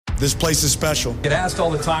This place is special. Get asked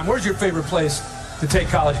all the time, where's your favorite place to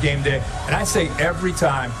take College Game Day? And I say every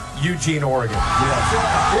time, Eugene, Oregon. Yes.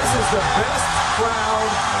 This is the best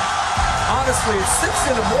crowd. Honestly, it's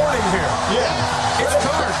 6 in the morning here. Yeah. It's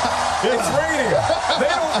dark. It's raining.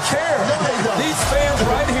 They don't care. No. These fans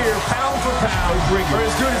right here, pound for pound, are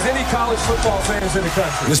as good as any college football fans in the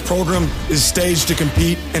country. This program is staged to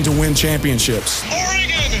compete and to win championships.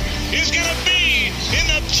 Oregon is going to be in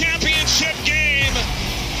the championship game.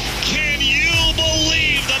 Can you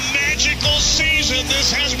believe the magical season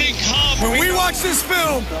this has become? When we watch this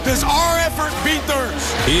film, does our effort beat theirs?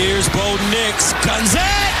 Here's Bo Nix. Guns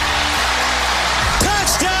it!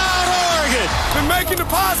 Touchdown, Oregon! Been making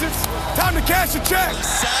deposits. Time to cash a check.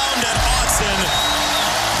 Sound at Autzen,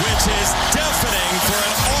 which is deafening for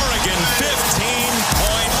an Oregon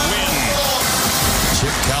 15-point win.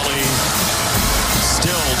 Chip Kelly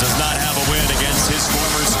still does not have a win against his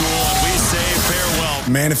former school, and we say farewell.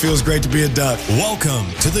 Man, it feels great to be a Duck. Welcome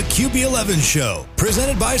to the QB11 Show,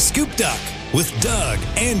 presented by Scoop Duck, with Doug,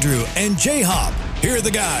 Andrew, and J-Hop. Here are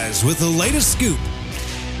the guys with the latest scoop.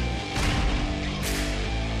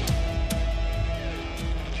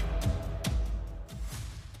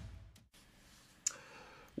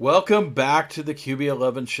 Welcome back to the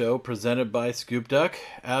QB11 Show, presented by Scoop Duck.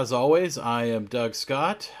 As always, I am Doug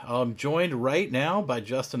Scott. I'm joined right now by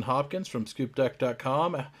Justin Hopkins from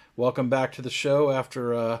ScoopDuck.com. Welcome back to the show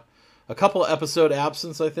after a couple episode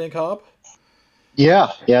absence, I think, Hop.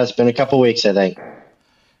 Yeah, it's been a couple weeks, I think.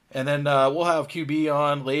 And then we'll have QB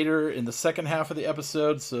on later in the second half of the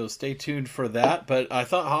episode, so stay tuned for that. But I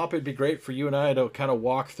thought, Hop, it'd be great for you and I to kind of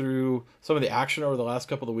walk through some of the action over the last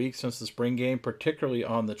couple of weeks since the spring game, particularly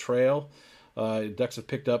on the trail. Ducks have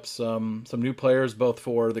picked up some new players, both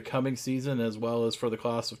for the coming season as well as for the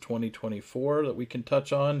class of 2024 that we can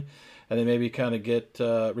touch on. And then maybe kind of get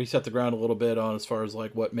reset the ground a little bit on as far as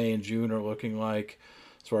like what May and June are looking like,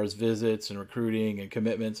 as far as visits and recruiting and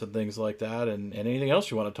commitments and things like that, and anything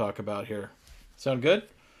else you want to talk about here. Sound good?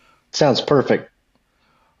 Sounds perfect.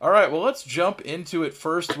 All right, well, let's jump into it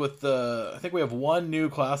first with I think we have one new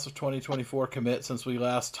class of 2024 commit since we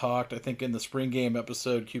last talked. I think in the spring game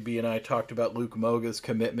episode, QB and I talked about Luke Moga's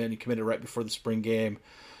commitment. He committed right before the spring game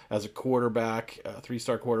as a quarterback, a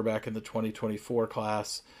 3-star quarterback in the 2024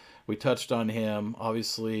 class. We touched on him.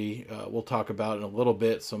 Obviously, we'll talk about in a little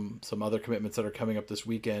bit some other commitments that are coming up this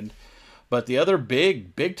weekend. But the other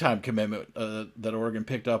big time commitment that Oregon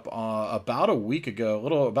picked up about a week ago,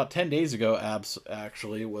 about 10 days ago,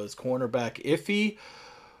 actually, was cornerback Ife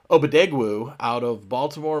Obadegwu out of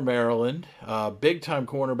Baltimore, Maryland. Big time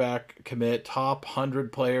cornerback commit, top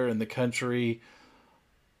 100 player in the country.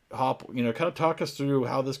 Hop, kind of talk us through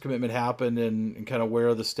how this commitment happened and kind of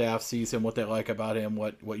where the staff sees him, what they like about him,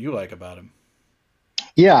 what you like about him.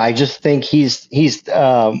 Yeah, I just think he's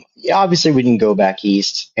obviously we can go back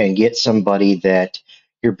east and get somebody that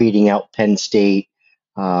you're beating out Penn State,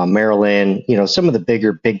 Maryland, some of the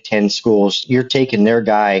bigger Big Ten schools. You're taking their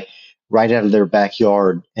guy right out of their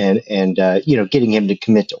backyard and getting him to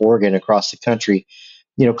commit to Oregon across the country.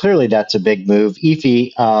 Clearly that's a big move.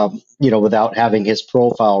 Ife, without having his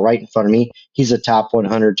profile right in front of me, he's a top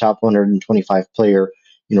 100, top 125 player,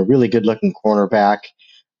 really good looking cornerback.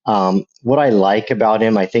 What I like about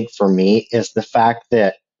him, I think for me, is the fact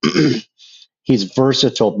that he's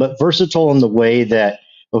versatile, but versatile in the way that,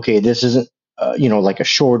 okay, this isn't, like a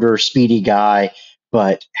shorter, speedy guy,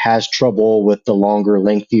 but has trouble with the longer,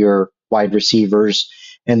 lengthier wide receivers.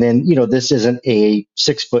 And then, this isn't a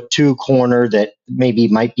 6'2" corner that maybe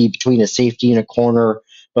might be between a safety and a corner,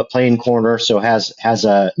 but playing corner. So has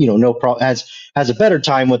a, no problem, has a better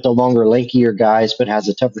time with the longer, lankier guys, but has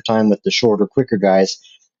a tougher time with the shorter, quicker guys.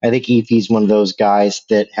 I think Ife's one of those guys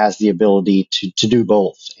that has the ability to do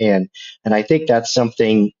both. And I think that's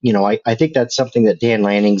something, I think that's something that Dan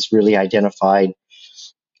Lanning's really identified,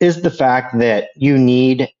 is the fact that you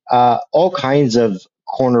need all kinds of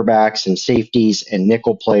cornerbacks and safeties and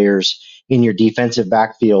nickel players in your defensive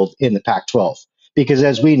backfield in the Pac-12. Because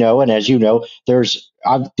as we know, and as you know, this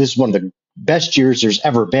is one of the best years there's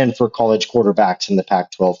ever been for college quarterbacks in the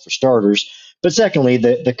Pac-12 for starters. But secondly,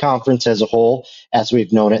 the conference as a whole, as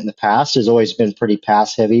we've known it in the past, has always been pretty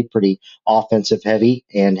pass heavy, pretty offensive heavy,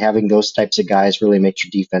 and having those types of guys really makes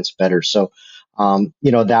your defense better. So,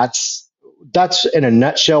 that's in a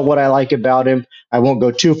nutshell what I like about him. I won't go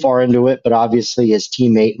too far into it, but obviously his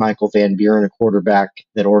teammate, Michael Van Buren, a quarterback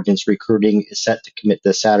that Oregon's recruiting, is set to commit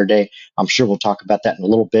this Saturday. I'm sure we'll talk about that in a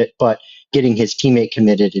little bit, but getting his teammate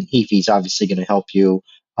committed and Ife's obviously going to help you,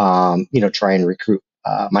 try and recruit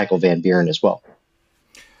Michael Van Buren as well.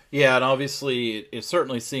 Yeah, and obviously it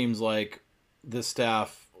certainly seems like this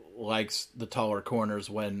staff likes the taller corners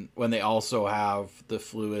when they also have the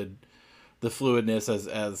fluidness,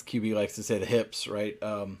 as QB likes to say, the hips, right?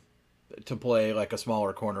 To play like a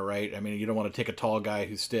smaller corner, right? I mean, you don't want to take a tall guy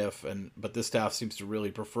who's stiff, but this staff seems to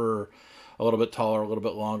really prefer a little bit taller, a little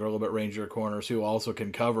bit longer, a little bit rangier corners who also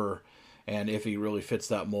can cover. And if he really fits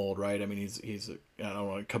that mold, right? I mean, he's I don't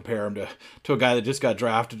want to compare him to a guy that just got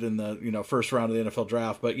drafted in the first round of the NFL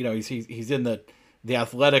draft, but he's in the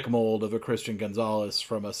athletic mold of a Christian Gonzalez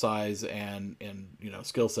from a size and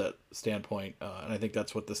skill set standpoint, and I think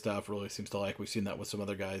that's what the staff really seems to like. We've seen that with some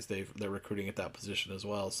other guys they're recruiting at that position as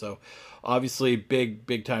well. So obviously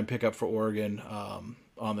big time pickup for Oregon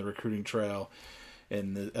on the recruiting trail,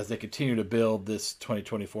 and as they continue to build this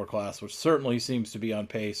 2024 class, which certainly seems to be on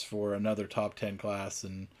pace for another top 10 class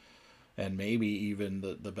and maybe even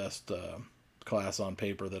the best class on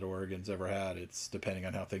paper that Oregon's ever had. It's depending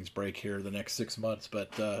on how things break here the next 6 months,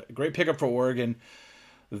 but great pickup for Oregon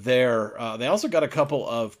there. They also got a couple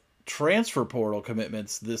of transfer portal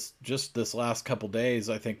commitments this last couple days,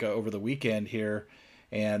 I think, over the weekend here,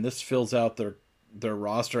 and this fills out their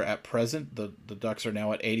roster at present. The Ducks are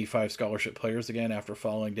now at 85 scholarship players again after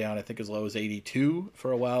falling down, I think, as low as 82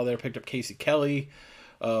 for a while there. Picked up Casey Kelly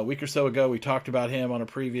a week or so ago. We talked about him on a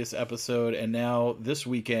previous episode, and now this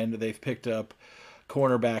weekend they've picked up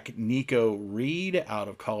cornerback Nico Reed out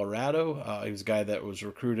of Colorado. He was a guy that was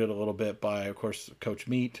recruited a little bit by, of course, Coach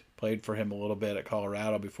Meat. Played for him a little bit at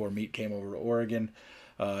Colorado before Meat came over to Oregon.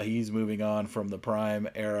 He's moving on from the Prime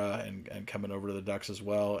era and coming over to the Ducks as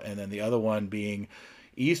well. And then the other one being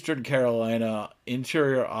Eastern Carolina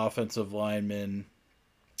interior offensive lineman,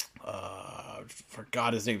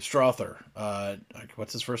 forgot his name, Strother.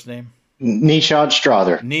 What's his first name? Nishan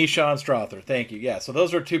Strother. Thank you. Yeah, so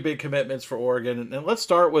those are two big commitments for Oregon. And let's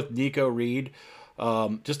start with Nico Reed.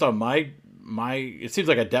 Just on my it seems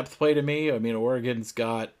like a depth play to me. I mean, Oregon's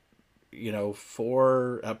got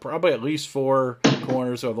probably at least four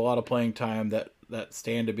corners who have a lot of playing time that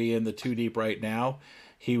stand to be in the two deep right now.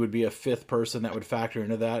 He would be a fifth person that would factor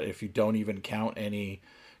into that if you don't even count any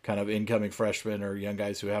kind of incoming freshmen or young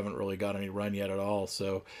guys who haven't really got any run yet at all.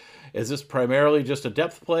 So is this primarily just a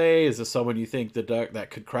depth play? Is this someone you think that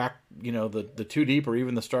could crack, the two deep or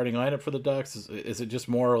even the starting lineup for the Ducks? Is it just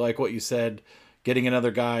more like what you said, getting another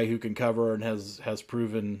guy who can cover and has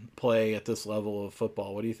proven play at this level of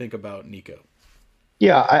football? What do you think about Nico?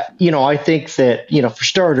 Yeah, I think that, for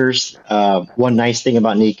starters, one nice thing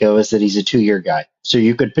about Nico is that he's a 2-year guy. So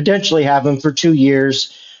you could potentially have him for 2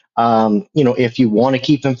 years. If you want to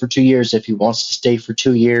keep him for 2 years, if he wants to stay for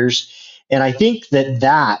 2 years. And I think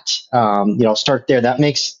that start there. That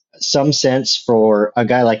makes some sense for a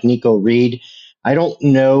guy like Nico Reed. I don't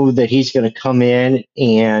know that he's going to come in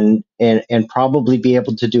and probably be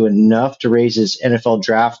able to do enough to raise his NFL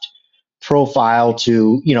draft profile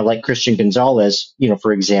to, like Christian Gonzalez,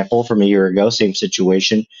 for example, from a year ago, same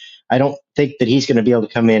situation. I don't think that he's going to be able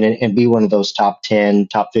to come in and be one of those top 10,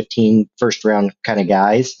 top 15 first round kind of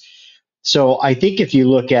guys. So I think if you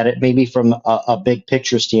look at it maybe from a big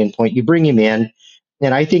picture standpoint, you bring him in,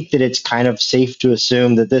 and I think that it's kind of safe to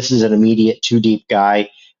assume that this is an immediate two deep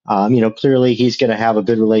guy. Clearly he's going to have a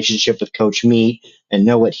good relationship with Coach Meat and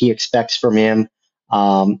know what he expects from him,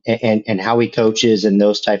 and how he coaches and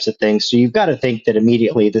those types of things. So you've got to think that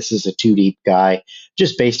immediately this is a two deep guy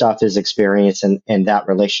just based off his experience and that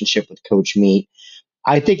relationship with Coach Meat.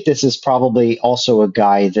 I think this is probably also a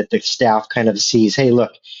guy that the staff kind of sees, hey,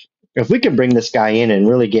 look, if we can bring this guy in and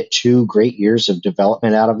really get 2 great years of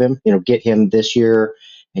development out of him, get him this year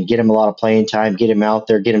and get him a lot of playing time, get him out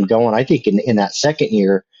there, get him going. I think in that second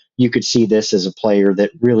year, you could see this as a player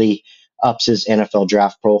that really ups his NFL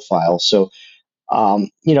draft profile. So,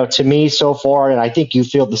 to me so far, and I think you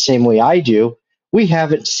feel the same way I do, we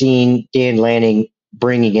haven't seen Dan Lanning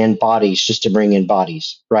bringing in bodies just to bring in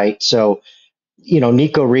bodies, right? So,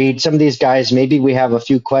 Nico Reed, some of these guys, maybe we have a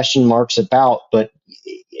few question marks about, but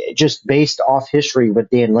just based off history with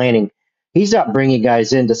Dan Lanning, he's not bringing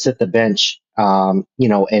guys in to sit the bench, and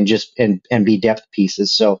be depth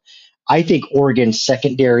pieces. So I think Oregon's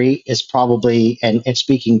secondary is probably, and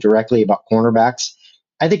speaking directly about cornerbacks,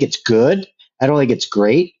 I think it's good. I don't think it's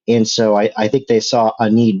great. And so I think they saw a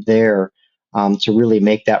need there to really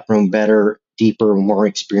make that room better, deeper, more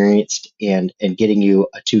experienced, and getting you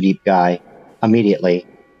a two deep guy immediately.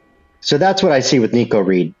 So that's what I see with Nico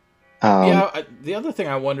Reed. The other thing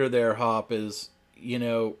I wonder there, Hop, is,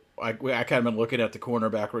 I kind of been looking at the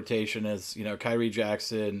cornerback rotation as, Kyrie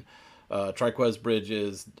Jackson, Triquez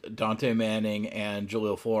Bridges, Dante Manning, and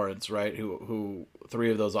Jaleel Florence, right? Who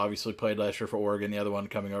 3 of those obviously played last year for Oregon. The other one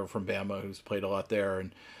coming over from Bama, who's played a lot there.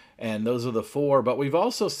 And those are the 4. But we've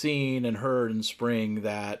also seen and heard in spring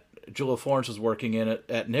that Julio Florence was working in it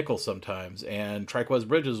at nickel sometimes, and Triquez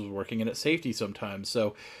Bridges was working in at safety sometimes.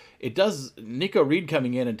 So it does. Nico Reed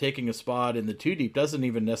coming in and taking a spot in the 2 deep doesn't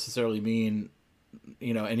even necessarily mean,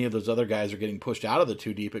 any of those other guys are getting pushed out of the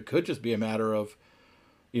 2 deep. It could just be a matter of,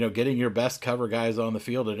 getting your best cover guys on the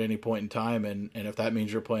field at any point in time. And if that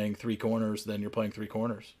means you're playing 3 corners, then you're playing 3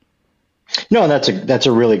 corners. No, that's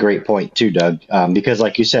a really great point too, Doug. Because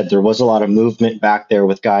like you said, there was a lot of movement back there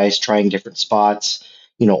with guys trying different spots.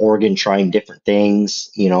 Oregon trying different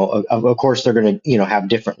things. Of course they're going to have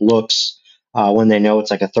different looks when they know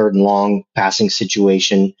it's like a 3rd and long passing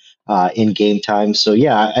situation in game time. So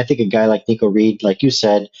yeah, I think a guy like Nico Reed, like you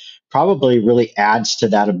said, probably really adds to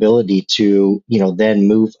that ability to then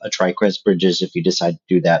move a Triquez Bridges if you decide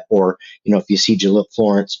to do that, or if you see Jalil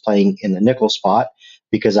Florence playing in the nickel spot.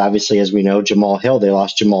 Because obviously, as we know, they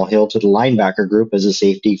lost Jamal Hill to the linebacker group as a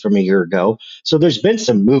safety from a year ago. So there's been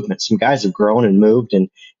some movement. Some guys have grown and moved, and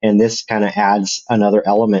this kind of adds another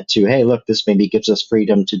element to, hey, look, this maybe gives us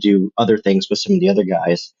freedom to do other things with some of the other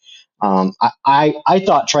guys. I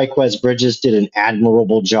thought Triquez Bridges did an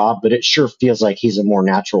admirable job, but it sure feels like he's a more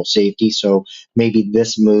natural safety. So maybe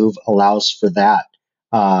this move allows for that,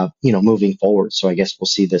 moving forward. So I guess we'll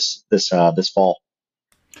see this fall.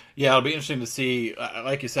 Yeah, it'll be interesting to see.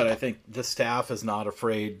 Like you said, I think the staff is not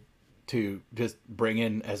afraid to just bring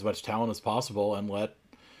in as much talent as possible and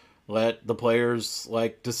let the players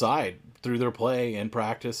decide through their play and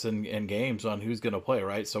practice and games on who's going to play,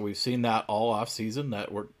 right? So we've seen that all off season, that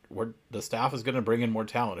the staff is going to bring in more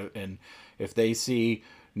talent, and if they see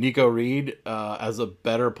Nico Reed as a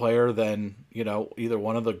better player than either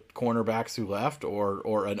one of the cornerbacks who left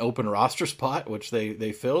or an open roster spot which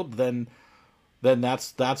they filled, then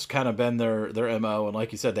that's kind of been their MO. And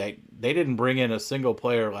like you said, they didn't bring in a single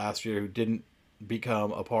player last year who didn't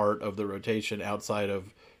become a part of the rotation outside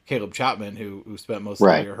of Caleb Chapman, who spent most of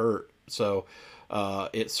the year hurt. So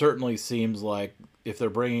it certainly seems like if they're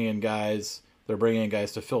bringing in guys, they're bringing in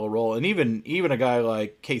guys to fill a role. And even a guy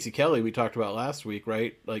like Casey Kelly we talked about last week,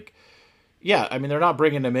 right? They're not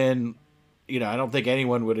bringing him in. I don't think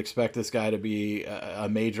anyone would expect this guy to be a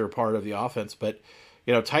major part of the offense, but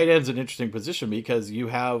tight end's an interesting position because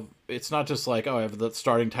it's not just like, I have the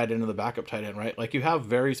starting tight end and the backup tight end, right? You have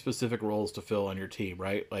very specific roles to fill on your team,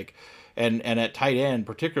 right? And at tight end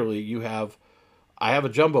particularly, I have a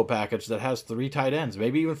jumbo package that has 3 tight ends,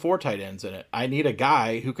 maybe even 4 tight ends in it. I need a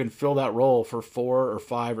guy who can fill that role for 4 or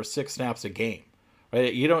 5 or 6 snaps a game,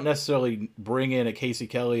 right? You don't necessarily bring in a Casey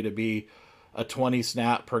Kelly to be a 20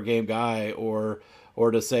 snap per game guy or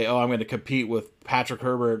to say, I'm going to compete with Patrick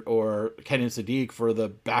Herbert or Kenyon Sadiq for the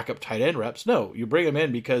backup tight end reps. No, you bring him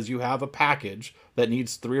in because you have a package that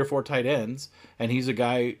needs 3 or 4 tight ends, and he's a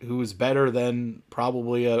guy who is better than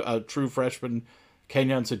probably a true freshman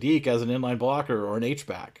Kenyon Sadiq as an inline blocker or an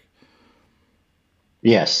H-back.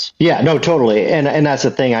 Yes. Yeah, no, totally. And that's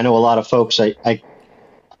the thing. I know a lot of folks, I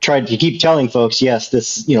tried to keep telling folks, yes,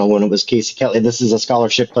 this, when it was Casey Kelly, this is a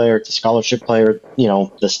scholarship player. It's a scholarship player.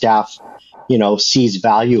 The staff sees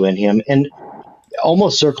value in him. And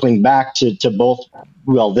almost circling back to both,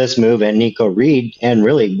 this move and Nico Reed, and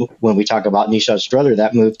really when we talk about Nishad Strother,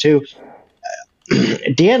 that move too,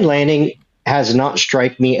 Dan Lanning has not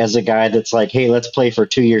struck me as a guy that's like, hey, let's play for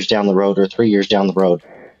 2 years down the road or 3 years down the road.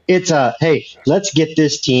 It's hey, let's get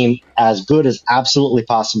this team as good as absolutely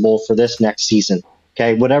possible for this next season.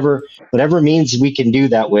 Okay, whatever means we can do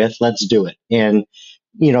that with, let's do it. And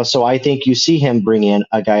so I think you see him bring in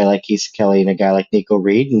a guy like Casey Kelly and a guy like Nico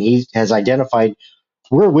Reed, and he has identified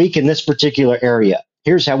we're weak in this particular area.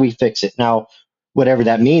 Here's how we fix it. Now, whatever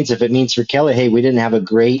that means, if it means for Kelly, hey, we didn't have a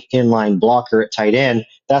great inline blocker at tight end,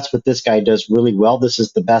 that's what this guy does really well. This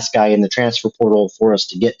is the best guy in the transfer portal for us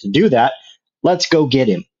to get to do that. Let's go get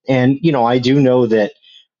him. And, I do know that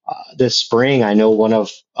this spring, I know one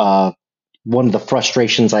of the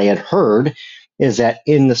frustrations I had heard is that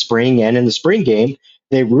in the spring and in the spring game,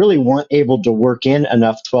 they really weren't able to work in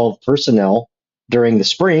enough 12 personnel during the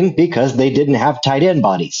spring because they didn't have tight end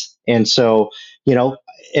bodies. And so,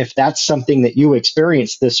 if that's something that you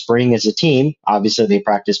experienced this spring as a team, obviously they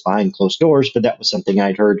practiced behind closed doors, but that was something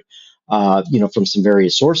I'd heard, from some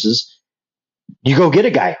various sources. You go get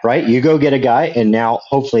a guy, right? You go get a guy, and now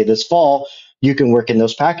hopefully this fall you can work in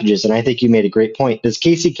those packages. And I think you made a great point. Does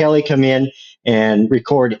Casey Kelly come in and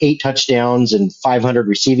record 8 touchdowns and 500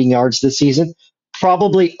 receiving yards this season?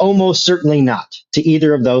 Probably, almost certainly not to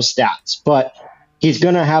either of those stats, but he's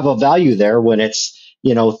going to have a value there when it's,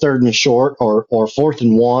 3rd and short or 4th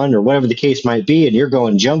and 1 or whatever the case might be. And you're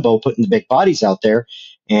going jumbo, putting the big bodies out there,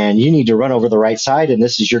 and you need to run over the right side. And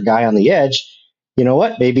this is your guy on the edge. You know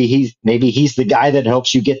what? Maybe he's the guy that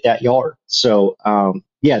helps you get that yard. So,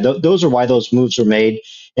 yeah, those are why those moves were made.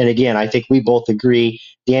 And again, I think we both agree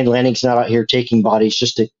Dan Lanning's not out here taking bodies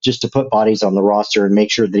just to put bodies on the roster and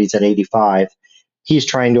make sure that he's at 85. He's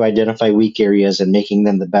trying to identify weak areas and making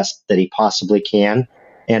them the best that he possibly can.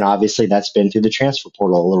 And obviously that's been through the transfer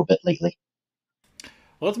portal a little bit lately.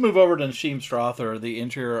 Well, let's move over to Nasheem Strother, the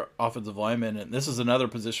interior offensive lineman, and this is another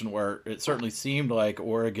position where it certainly seemed like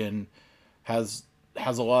Oregon has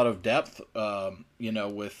a lot of depth.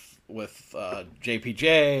 With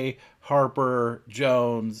JPJ, Harper,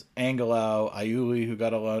 Jones, Angelau, Iuli, who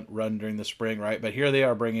got a run during the spring, right? But here they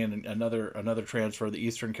are bringing in another transfer, the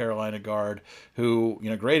Eastern Carolina guard, who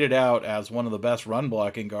graded out as one of the best run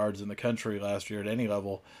blocking guards in the country last year at any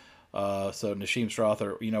level. So Nasheem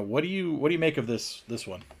Strother, what do you make of this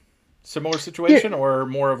one? Similar situation or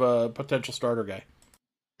more of a potential starter guy?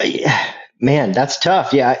 Man, that's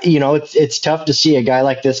tough. Yeah, it's tough to see a guy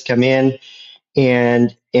like this come in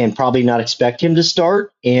and probably not expect him to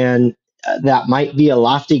start, and that might be a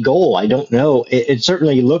lofty goal. I don't know. It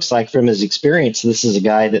certainly looks like from his experience, this is a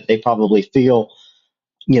guy that they probably feel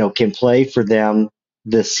can play for them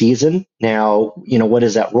this season. Now, what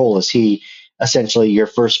is that role? Is he essentially your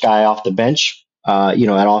first guy off the bench, at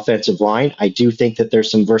offensive line? I do think that there's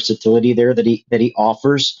some versatility there that he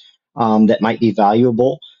offers that might be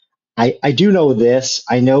valuable. I do know this.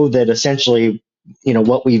 I know that essentially,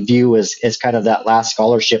 what we view as kind of that last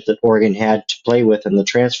scholarship that Oregon had to play with in the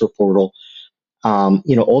transfer portal.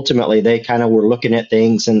 Ultimately they kind of were looking at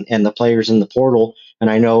things and the players in the portal. And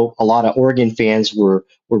I know a lot of Oregon fans were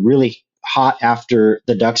really hot after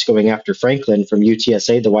the Ducks going after Franklin from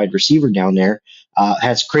UTSA, the wide receiver down there.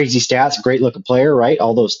 Has crazy stats, great looking player, right?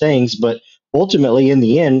 All those things. But ultimately, in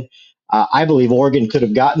the end, I believe Oregon could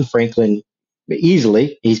have gotten Franklin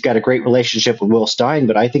easily. He's got a great relationship with Will Stein,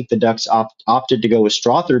 but I think the Ducks opted to go with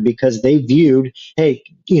Strother because they viewed, hey,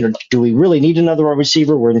 do we really need another wide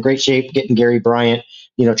receiver? We're in great shape getting Gary Bryant.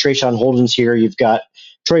 Trayshawn Holden's here. You've got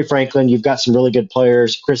Troy Franklin. You've got some really good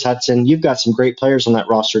players. Chris Hudson. You've got some great players on that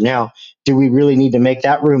roster now. Do we really need to make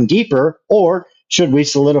that room deeper, or should we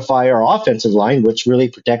solidify our offensive line, which really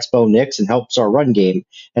protects Bo Nix and helps our run game?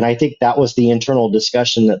 And I think that was the internal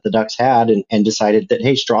discussion that the Ducks had and decided that,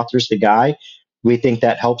 hey, Strother's the guy. We think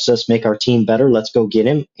that helps us make our team better. Let's go get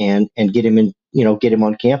him and get him in, get him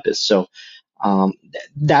on campus. So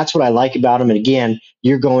that's what I like about him. And again,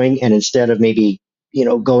 you're going, and instead of maybe,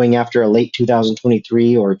 going after a late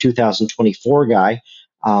 2023 or 2024 guy,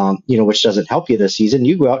 which doesn't help you this season,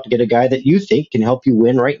 you go out to get a guy that you think can help you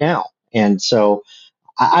win right now. And so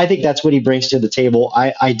I think that's what he brings to the table.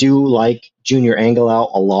 I do like Junior Angelau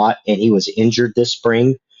a lot, and he was injured this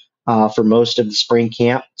spring for most of the spring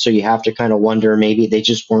camp. So you have to kind of wonder, maybe they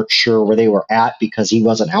just weren't sure where they were at because he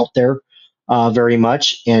wasn't out there very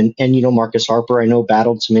much. And Marcus Harper, I know,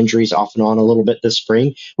 battled some injuries off and on a little bit this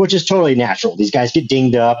spring, which is totally natural. These guys get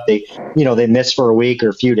dinged up. They miss for a week or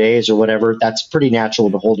a few days or whatever. That's pretty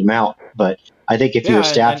natural to hold them out. But I think if you're a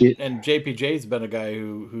staff, and JPJ's been a guy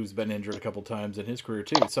who's been injured a couple times in his career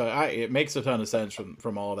too. So it makes a ton of sense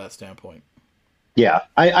from all of that standpoint. Yeah,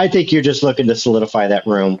 I think you're just looking to solidify that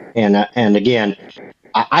room. And again,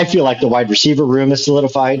 I feel like the wide receiver room is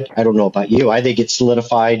solidified. I don't know about you. I think it's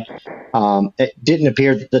solidified. It didn't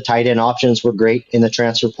appear that the tight end options were great in the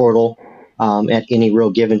transfer portal at any real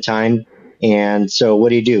given time. And so what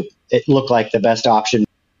do? It looked like the best option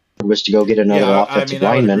was to go get another offensive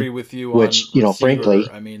lineman. I agree with you on receiver.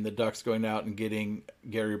 Frankly, the Ducks going out and getting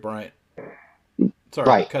Gary Bryant. Sorry,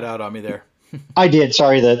 right. Cut out on me there. I did.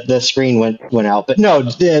 Sorry, the screen went out. But no,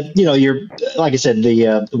 you're like I said,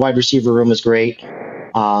 the wide receiver room is great,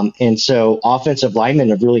 and so offensive linemen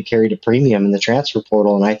have really carried a premium in the transfer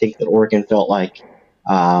portal, and I think that Oregon felt like,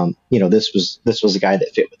 this was a guy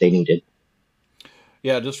that fit what they needed.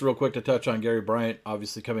 Yeah, just real quick to touch on Gary Bryant,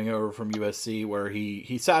 obviously coming over from USC, where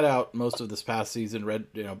he sat out most of this past season,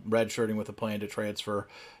 redshirting with a plan to transfer.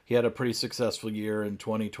 He had a pretty successful year in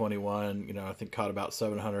 2021. I think caught about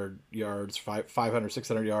 700 yards,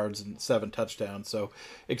 600 yards, and 7 touchdowns. So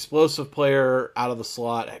explosive player out of the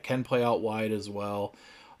slot, can play out wide as well.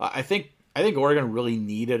 I think Oregon really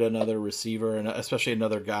needed another receiver, and especially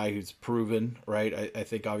another guy who's proven, right? I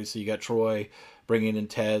think obviously you got Troy. Bringing in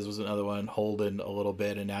Tez was another one, Holden a little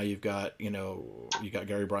bit, and now you've got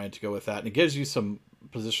Gary Bryant to go with that, and it gives you some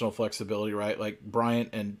positional flexibility, right? Like Bryant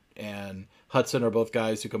and Hudson are both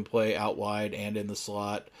guys who can play out wide and in the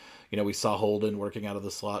slot. We saw Holden working out of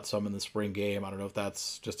the slot some in the spring game. I don't know if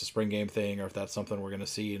that's just a spring game thing or if that's something we're going to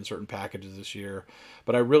see in certain packages this year.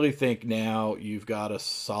 But I really think now you've got a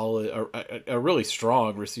solid, a really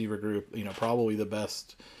strong receiver group. Probably the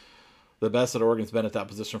best that Oregon's been at that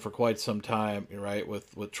position for quite some time, right?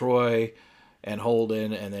 With Troy, and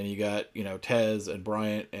Holden, and then you got, Tez and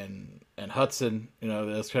Bryant and Hudson,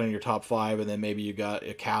 that's kind of your top five, and then maybe you got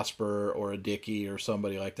a Casper or a Dickey or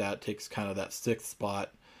somebody like that takes kind of that sixth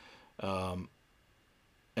spot. And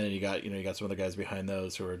then you got some of the guys behind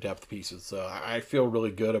those who are depth pieces. So I feel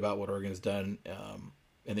really good about what Oregon's done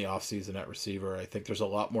in the offseason at receiver. I think there's a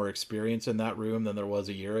lot more experience in that room than there was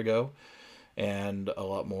a year ago, and a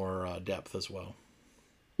lot more depth as well.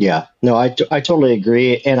 Yeah, no, I totally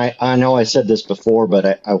agree. And I know I said this before,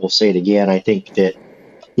 but I will say it again. I think that,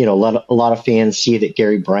 a lot of fans see that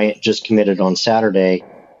Gary Bryant just committed on Saturday,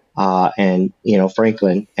 and,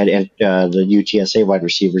 Franklin and the UTSA wide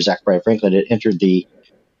receiver, Zach Bryant Franklin, had entered the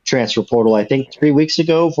transfer portal, I think 4 weeks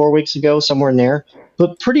ago, somewhere in there.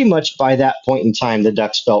 But pretty much by that point in time, the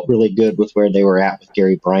Ducks felt really good with where they were at with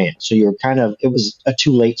Gary Bryant. So it was a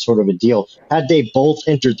too late sort of a deal. Had they both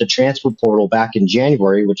entered the transfer portal back in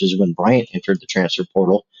January, which is when Bryant entered the transfer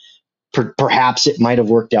portal, perhaps it might have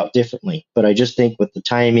worked out differently. But I just think with the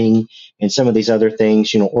timing and some of these other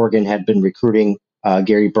things, Oregon had been recruiting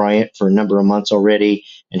Gary Bryant for a number of months already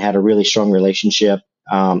and had a really strong relationship.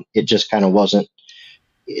 It just kind of wasn't.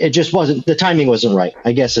 It just wasn't. The timing wasn't right,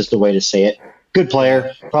 I guess is the way to say it. Good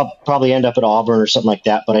player, probably end up at Auburn or something like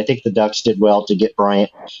that. But I think the Ducks did well to get Bryant.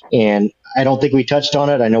 And I don't think we touched on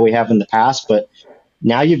it. I know we have in the past, but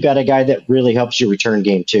now you've got a guy that really helps your return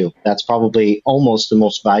game too. That's probably almost the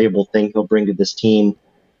most valuable thing he'll bring to this team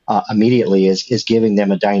immediately is giving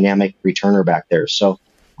them a dynamic returner back there. So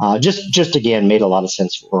just again, made a lot of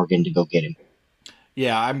sense for Oregon to go get him.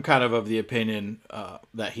 Yeah, I'm kind of the opinion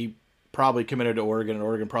that he probably committed to Oregon, and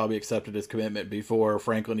Oregon probably accepted his commitment before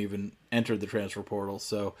Franklin even entered the transfer portal.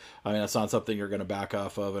 So, that's not something you're going to back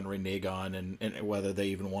off of and renege on, and whether they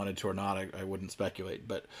even wanted to or not, I wouldn't speculate.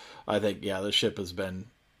 But I think, the ship has been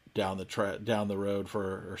down the road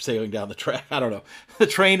or sailing down the track. I don't know. The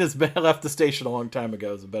train has left the station a long time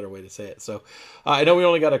ago is a better way to say it. So I know we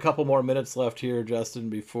only got a couple more minutes left here, Justin,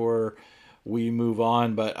 before we move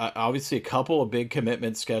on, but obviously a couple of big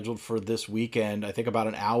commitments scheduled for this weekend. I think about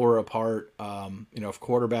an hour apart.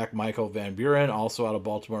 Quarterback Michael Van Buren, also out of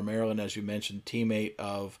Baltimore, Maryland, as you mentioned, teammate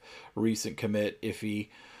of recent commit Ife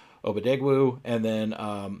Obadegwu, and then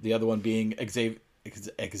the other one being Xavier.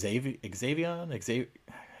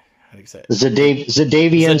 How do you say it?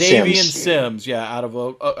 Zadavian Sims, out of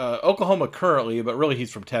Oklahoma currently, but really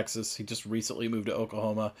he's from Texas. He just recently moved to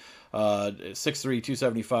Oklahoma. 6'3",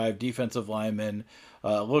 275, defensive lineman.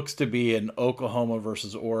 Looks to be an Oklahoma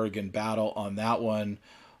versus Oregon battle on that one.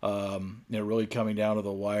 Really coming down to the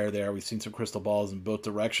wire there. We've seen some crystal balls in both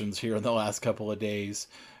directions here in the last couple of days.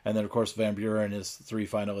 And then, of course, Van Buren, his three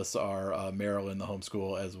finalists are Maryland, the home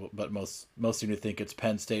school, but most seem to think it's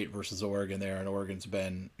Penn State versus Oregon there. And Oregon's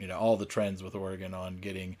been, all the trends with Oregon on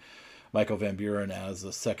getting Michael Van Buren as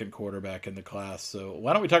the second quarterback in the class. So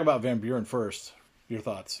why don't we talk about Van Buren first? Your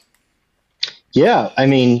thoughts? Yeah,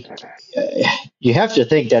 you have to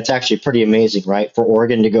think that's actually pretty amazing, right? For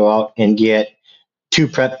Oregon to go out and get two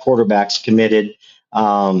prep quarterbacks committed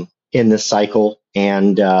in this cycle,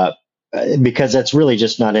 and because that's really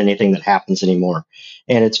just not anything that happens anymore.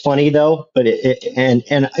 And it's funny though, but and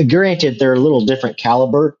granted they're a little different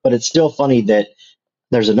caliber, but it's still funny that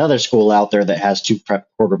there's another school out there that has two prep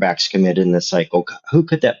quarterbacks committed in this cycle. Who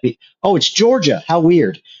could that be? Oh, it's Georgia. How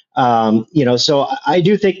weird. So I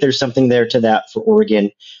do think there's something there to that for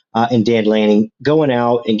Oregon and Dan Lanning going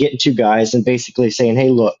out and getting two guys and basically saying, hey,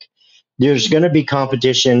 look, there's going to be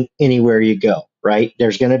competition anywhere you go, right?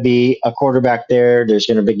 There's going to be a quarterback there. There's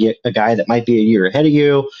going to be a guy that might be a year ahead of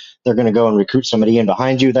you. They're going to go and recruit somebody in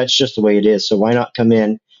behind you. That's just the way it is. So why not come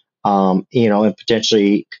in, and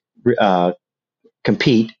potentially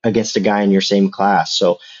compete against a guy in your same class?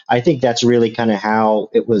 So I think that's really kind of how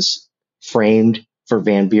it was framed for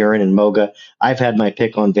Van Buren and Moga. I've had my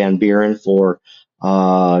pick on Van Buren for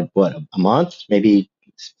a month, maybe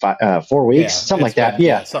 4 weeks, something like that.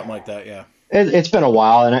 Yeah, something like that. Yeah, it's been a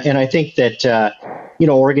while, and I think that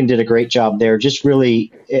Oregon did a great job there, just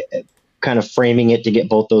really kind of framing it to get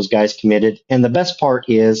both those guys committed. And the best part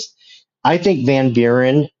is, I think Van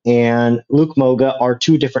Buren and Luke Moga are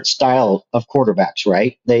two different style of quarterbacks,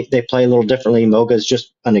 right? They play a little differently. Moga is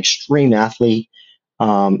just an extreme athlete.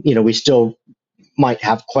 We still might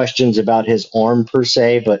have questions about his arm per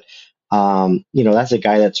se, but that's a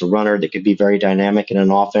guy that's a runner that could be very dynamic in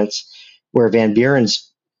an offense, where Van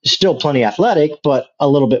Buren's still plenty athletic, but a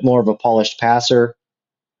little bit more of a polished passer.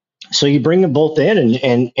 So you bring them both in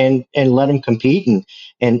and let them compete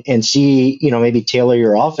and see, maybe tailor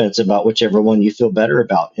your offense about whichever one you feel better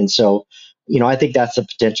about. And so, I think that's the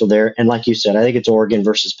potential there. And like you said, I think it's Oregon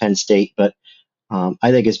versus Penn State, but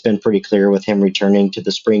I think it's been pretty clear with him returning to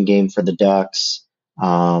the spring game for the Ducks.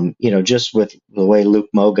 Just with the way Luke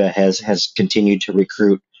Moga has continued to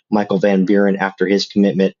recruit Michael Van Buren after his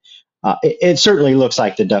commitment, it certainly looks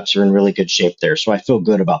like the Ducks are in really good shape there. So I feel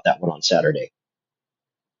good about that one on Saturday.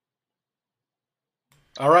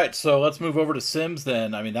 All right, so let's move over to Sims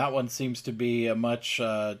then. I mean, that one seems to be a much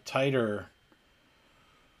tighter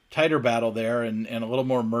battle there and a little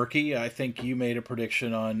more murky. I think you made a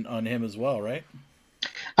prediction on him as well, right?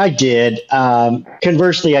 I did.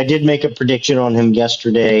 Conversely, I did make a prediction on him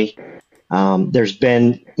yesterday. There's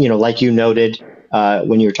been, like you noted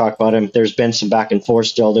when you were talking about him, there's been some back and forth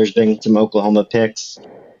still. There's been some Oklahoma picks.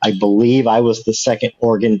 I believe I was the second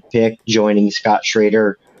Oregon pick, joining Scott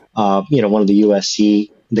Schrader, one of the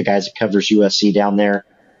the guys that covers USC down there,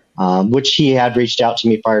 which he had reached out to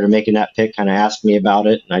me prior to making that pick, kind of asked me about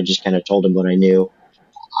it, and I just kind of told him what I knew.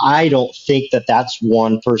 I don't think that that's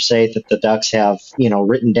one per se that the Ducks have,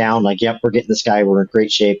 written down like, yep, we're getting this guy. We're in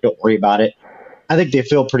great shape. Don't worry about it. I think they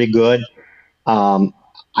feel pretty good.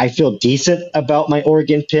 I feel decent about my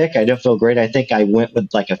Oregon pick. I don't feel great. I think I went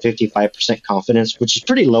with like a 55% confidence, which is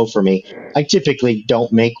pretty low for me. I typically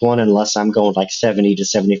don't make one unless I'm going like 70 to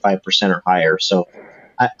 75% or higher. So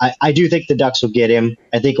I do think the Ducks will get him.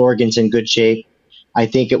 I think Oregon's in good shape. I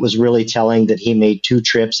think it was really telling that he made 2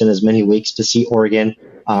 trips in as many weeks to see Oregon.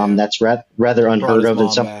 That's rather unheard of.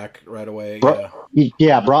 And back right away.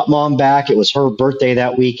 Brought mom back. It was her birthday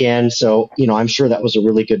that weekend. So, I'm sure that was a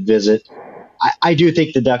really good visit. I do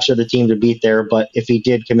think the Ducks are the team to beat there, but if he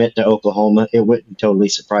did commit to Oklahoma, it wouldn't totally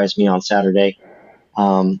surprise me on Saturday.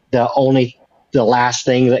 The last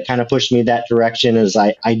thing that kind of pushed me that direction is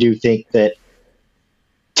I do think that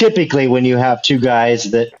typically when you have 2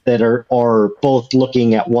 guys that are both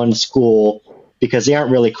looking at one school, because they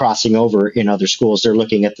aren't really crossing over in other schools, they're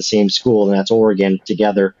looking at the same school, and that's Oregon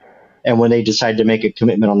together. And when they decide to make a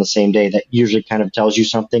commitment on the same day, that usually kind of tells you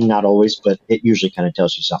something, not always, but it usually kind of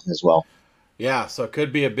tells you something as well. Yeah, so it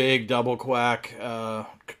could be a big double quack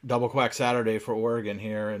Saturday for Oregon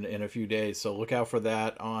here in a few days. So look out for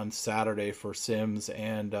that on Saturday for Sims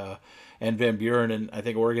and Van Buren. And I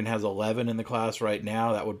think Oregon has 11 in the class right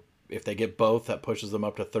now. That would, if they get both, that pushes them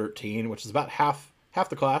up to 13, which is about half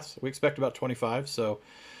the class. We expect about 25. So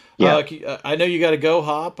yeah, I know you got to go,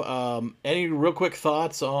 Hop. Any real quick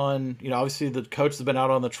thoughts on, obviously the coach has been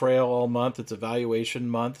out on the trail all month. It's evaluation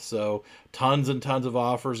month, so tons and tons of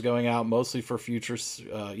offers going out, mostly for future,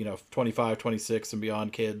 25, 26 and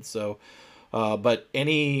beyond kids. So, but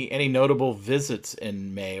any notable visits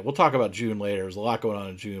in May? We'll talk about June later. There's a lot going on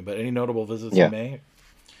in June, but any notable visits in May?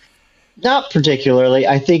 Not particularly.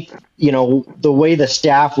 I think, the way the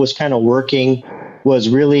staff was kind of working was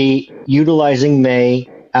really utilizing May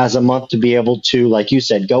as a month to be able to, like you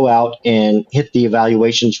said, go out and hit the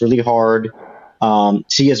evaluations really hard,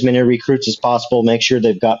 see as many recruits as possible, make sure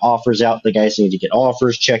they've got offers out. The guys need to get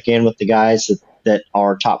offers, check in with the guys that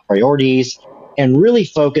are top priorities, and really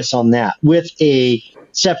focus on that with a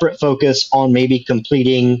separate focus on maybe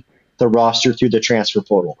completing the roster through the transfer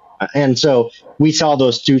portal. And so we saw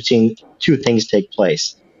those two things take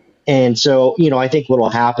place. And so, I think what will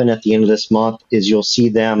happen at the end of this month is you'll see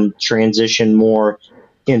them transition more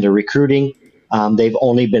into recruiting. They've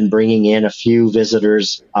only been bringing in a few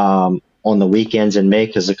visitors on the weekends in May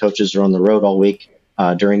because the coaches are on the road all week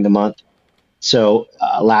during the month. So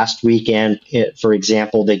last weekend, for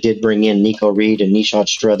example, they did bring in Nico Reed and Nishad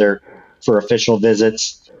Struther for official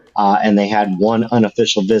visits, and they had 1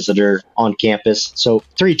 unofficial visitor on campus. So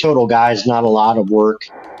 3 total guys, not a lot of work,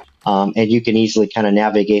 and you can easily kind of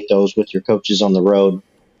navigate those with your coaches on the road.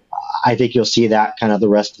 I think you'll see that kind of the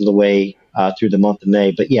rest of the way through the month of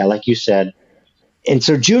May. But yeah, like you said, and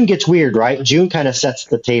so June gets weird, right? June kind of sets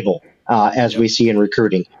the table as we see in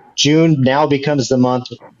recruiting. June now becomes the month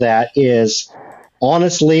that is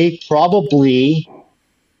honestly probably,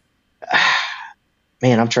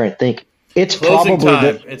 man, I'm trying to think. It's closing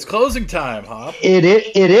probably time. It's closing time, Hop. It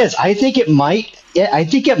is. I think it might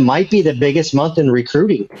be the biggest month in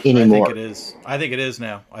recruiting anymore. I think it is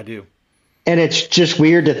now. I do. And it's just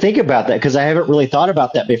weird to think about that because I haven't really thought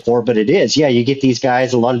about that before, but it is. Yeah, you get these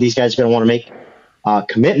guys. A lot of these guys are going to want to make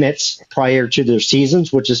commitments prior to their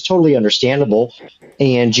seasons, which is totally understandable.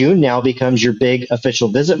 And June now becomes your big official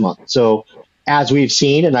visit month. So as we've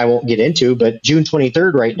seen, and I won't get into, but June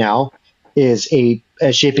 23rd right now is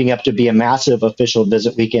shaping up to be a massive official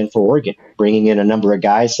visit weekend for Oregon, bringing in a number of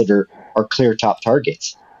guys that are clear top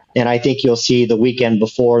targets. And I think you'll see the weekend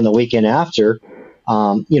before and the weekend after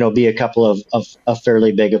be a couple of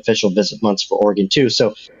fairly big official visit months for Oregon too.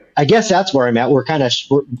 So I guess that's where I'm at. We're kind of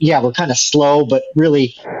slow, but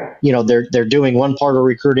really they're doing one part of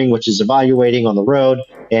recruiting, which is evaluating on the road.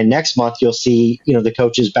 And next month you'll see, the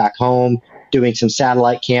coaches back home doing some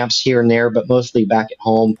satellite camps here and there, but mostly back at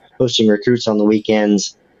home, hosting recruits on the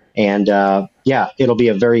weekends. And it'll be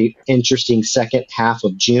a very interesting second half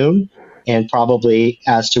of June, and probably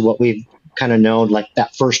as to what we've kind of known, like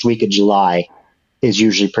that first week of July is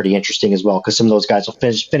usually pretty interesting as well, because some of those guys will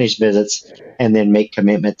finish visits and then make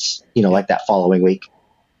commitments, like that following week.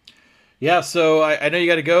 Yeah, so I know you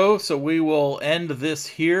got to go, so we will end this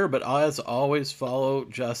here. But as always, follow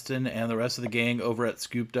Justin and the rest of the gang over at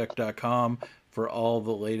scoopduck.com for all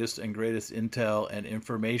the latest and greatest intel and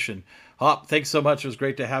information. Hop, thanks so much. It was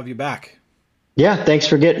great to have you back. Yeah, thanks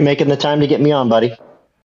for making the time to get me on, buddy.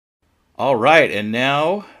 All right, and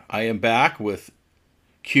now I am back with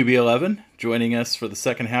QB11 joining us for the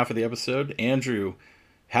second half of the episode. Andrew,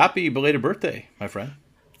 happy belated birthday, my friend.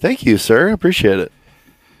 Thank you, sir. Appreciate it.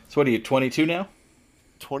 So what are you, 22 now?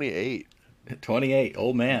 28. 28,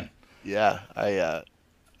 old man. Yeah, I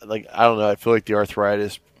don't know. I feel like the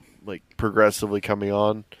arthritis progressively coming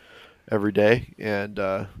on every day, and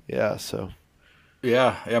so.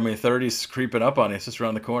 Yeah, I mean 30's creeping up on you. It's just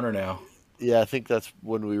around the corner now. Yeah, I think that's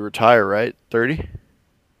when we retire, right? 30?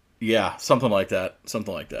 Yeah, something like that.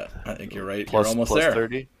 I think you're right. You're almost there.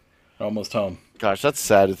 30? Almost home. Gosh, that's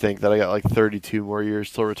sad to think that I got 32 more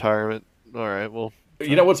years till retirement. All right, well.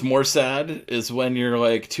 You know what's more sad is when you're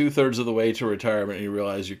 2/3 of the way to retirement and you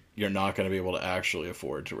realize you're not going to be able to actually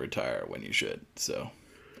afford to retire when you should. So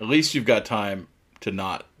at least you've got time to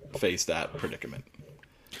not face that predicament.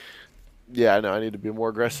 Yeah, I know. I need to be more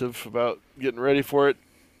aggressive about getting ready for it.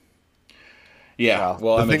 Yeah,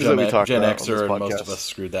 well, I'm a Gen Xer, and most of us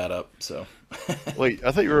screwed that up. So, wait,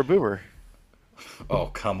 I thought you were a boomer. Oh,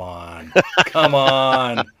 come on, come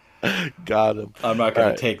on! Got him. I'm not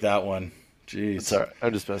going to take that one. Jeez, it's all right.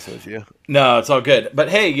 I'm just messing with you. No, it's all good. But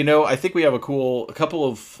hey, I think we have a couple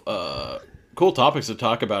of cool topics to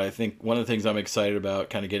talk about. I think one of the things I'm excited about,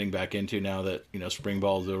 kind of getting back into now that spring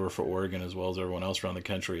ball is over for Oregon as well as everyone else around the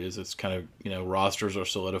country, is it's kind of rosters are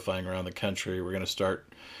solidifying around the country. We're going to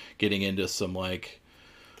start getting into some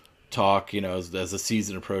talk, as the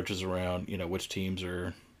season approaches around, which teams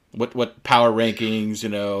are what power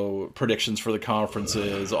rankings, predictions for the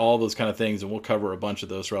conferences, all those kind of things, and we'll cover a bunch of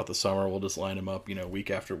those throughout the summer. We'll just line them up,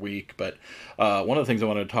 week after week. But one of the things I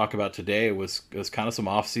wanted to talk about today was kind of some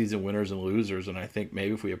off-season winners and losers, and I think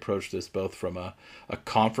maybe if we approach this both from a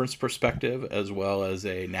conference perspective as well as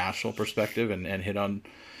a national perspective, and hit on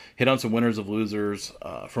some winners and losers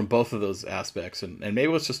from both of those aspects. And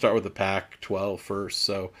maybe let's just start with the Pac-12 first.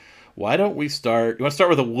 So why don't we start? You want to start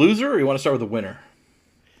with a loser or you want to start with a winner?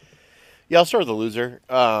 Yeah, I'll start with the loser.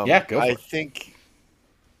 Go for it. I think,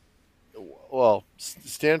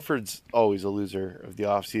 Stanford's always a loser of the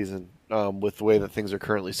offseason with the way that things are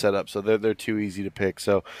currently set up. So they're too easy to pick.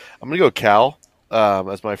 So I'm going to go Cal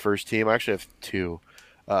as my first team. I actually have two.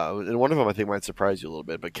 And one of them I think might surprise you a little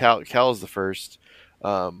bit. But Cal is the first.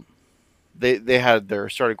 They had their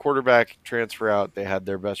starting quarterback transfer out. They had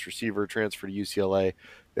their best receiver transfer to UCLA.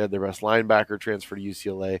 They had their best linebacker transfer to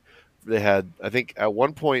UCLA. They had, I think, at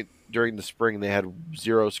one point during the spring, they had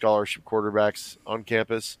 0 scholarship quarterbacks on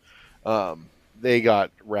campus. They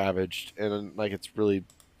got ravaged, and it's really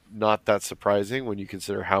not that surprising when you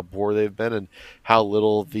consider how poor they've been and how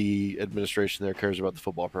little the administration there cares about the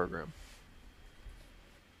football program.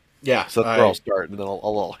 Yeah, so that's where I'll start, and then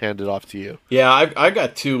I'll hand it off to you. Yeah, I've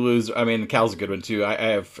got two losers. I mean, Cal's a good one too. I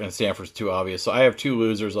have, and Stanford's too obvious. So I have two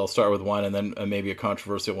losers. I'll start with one, and then maybe a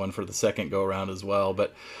controversial one for the second go around as well.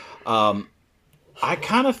 But I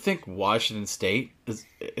kind of think Washington State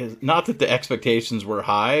is not that the expectations were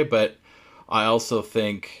high, but I also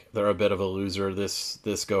think they're a bit of a loser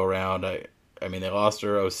this go around. I mean, they lost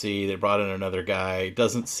their OC. They brought in another guy. It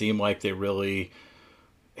doesn't seem like they really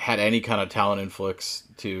had any kind of talent influx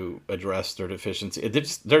to address their deficiency.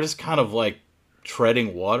 They're just kind of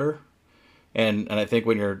treading water, and I think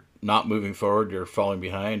when you're not moving forward, you're falling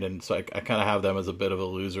behind, and so I kind of have them as a bit of a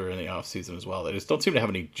loser in the offseason as well. They just don't seem to have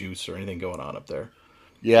any juice or anything going on up there.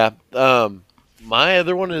 Yeah, my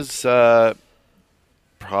other one is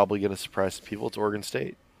probably going to surprise people. It's Oregon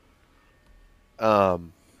State.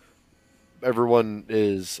 Everyone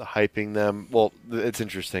is hyping them. Well, it's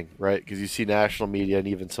interesting, right? Because you see national media and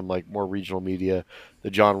even some more regional media, the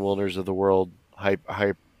John Wilners of the world,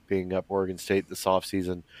 hyping up Oregon State this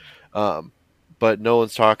offseason. But no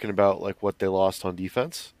one's talking about what they lost on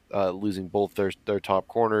defense, losing both their top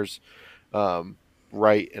corners,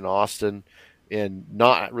 Wright and Austin, and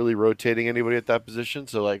not really rotating anybody at that position.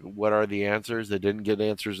 So, what are the answers? They didn't get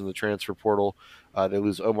answers in the transfer portal. They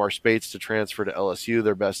lose Omar Spates to transfer to LSU,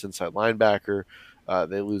 their best inside linebacker.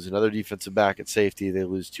 They lose another defensive back at safety. They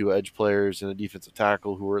lose 2 edge players and a defensive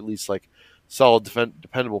tackle who are at least like solid,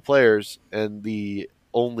 dependable players. And the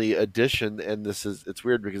only addition, and it's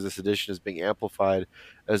weird because this addition is being amplified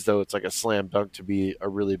as though it's like a slam dunk to be a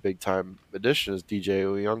really big time addition, is DJ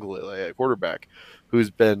Uyunglele at quarterback, who's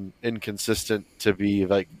been inconsistent to be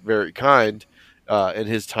like very kind in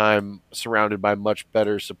his time surrounded by much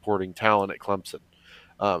better supporting talent at Clemson.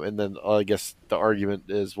 And then I guess the argument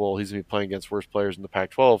is, well, he's going to be playing against worse players in the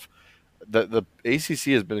Pac-12. The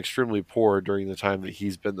ACC has been extremely poor during the time that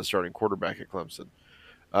he's been the starting quarterback at Clemson.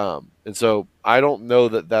 And so I don't know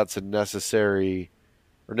that that's a necessarily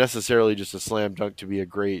just a slam dunk to be a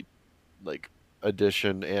great like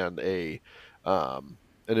addition and an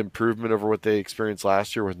improvement over what they experienced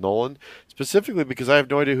last year with Nolan, specifically because I have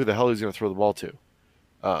no idea who the hell he's going to throw the ball to.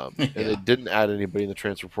 And it didn't add anybody in the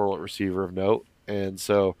transfer portal at receiver of note. And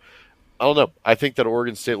so I don't know. I think that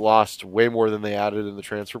Oregon State lost way more than they added in the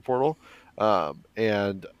transfer portal.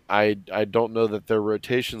 And I don't know that their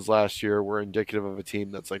rotations last year were indicative of a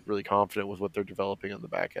team that's like really confident with what they're developing on the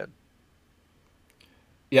back end.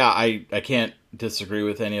 Yeah, I can't disagree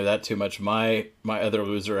with any of that too much. My other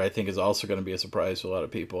loser, I think, is also going to be a surprise to a lot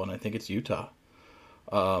of people, and I think it's Utah.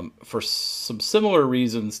 For some similar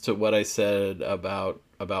reasons to what I said about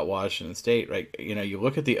Washington State, right? You know, you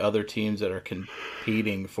look at the other teams that are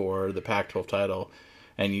competing for the Pac-12 title,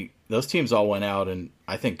 and those teams all went out and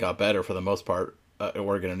I think got better for the most part.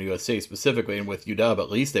 Oregon and USC specifically, and with UW,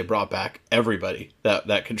 at least they brought back everybody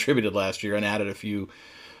that contributed last year and added a few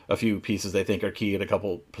pieces they think are key at a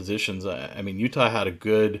couple positions. I mean, Utah had a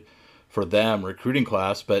good, for them, recruiting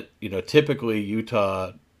class, but typically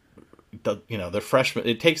Utah, their freshmen,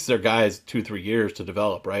 it takes their guys 2-3 years to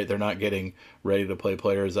develop, right? They're not getting ready to play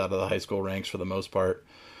players out of the high school ranks for the most part.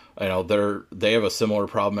 They have a similar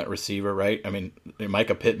problem at receiver, right? I mean,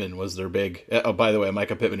 Micah Pittman was their big. Oh, by the way,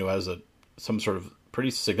 Micah Pittman, who has some sort of pretty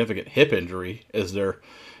significant hip injury, is their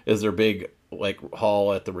big like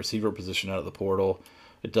haul at the receiver position out of the portal.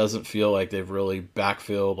 It doesn't feel like they've really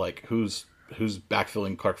backfilled, like who's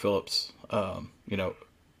backfilling Clark Phillips. I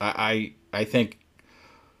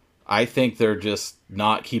think they're just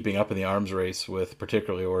not keeping up in the arms race with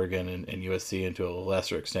particularly Oregon and USC, and to a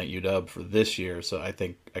lesser extent UW for this year. So I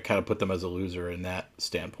think I kind of put them as a loser in that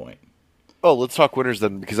standpoint. Oh, let's talk winners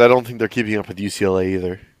then, because I don't think they're keeping up with UCLA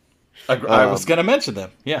either. I was going to mention them.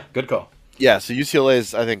 Yeah, good call. Yeah, so UCLA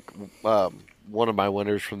is, I think, one of my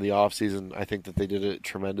winners from the offseason. I think that they did a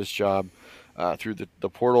tremendous job through the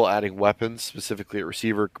portal, adding weapons, specifically at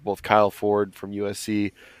receiver, both Kyle Ford from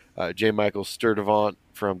USC, J. Michael Sturdivant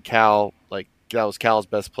from Cal. Like, that was Cal's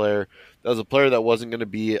best player. That was a player that wasn't going to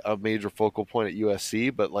be a major focal point at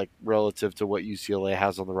USC, but like relative to what UCLA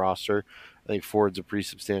has on the roster, I think Ford's a pretty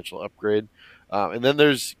substantial upgrade. And then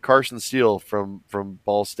there's Carson Steele from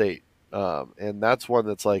Ball State. And that's one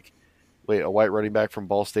that's like, wait, a white running back from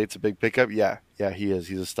Ball State's a big pickup? Yeah, he is.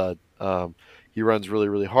 He's a stud. He runs really,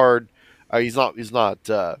 really hard. He's not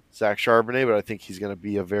Zach Charbonnet, but I think he's going to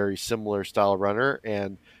be a very similar style runner.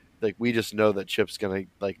 And like, we just know that Chip's going to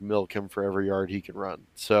like milk him for every yard he can run.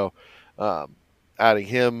 So adding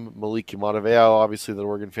him, Malik Montevideo, obviously that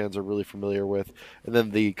Oregon fans are really familiar with. And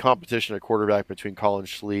then the competition at quarterback between Colin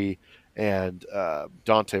Schlee and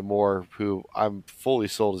Dante Moore, who I'm fully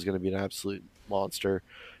sold is going to be an absolute monster.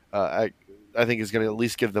 I think is going to at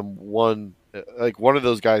least give them one of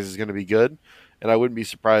those guys is going to be good, and I wouldn't be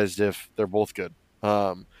surprised if they're both good.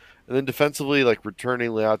 And then defensively, like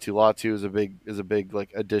returning Leatu Latu is a big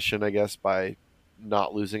like addition, I guess, by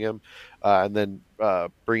not losing him, and then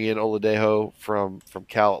bringing in Oladejo from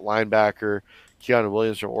Cal at linebacker, Keanu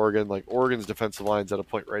Williams from Oregon. Like, Oregon's defensive line's at a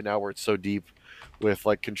point right now where it's so deep with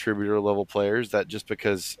like contributor level players that just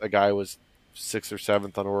because a guy was 6th or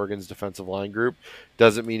 7th on Oregon's defensive line group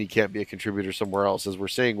doesn't mean he can't be a contributor somewhere else, as we're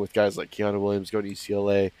seeing with guys like Keanu Williams going to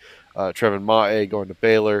UCLA, Trevin Mae going to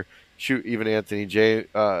Baylor. Even Anthony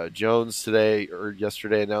Jones today or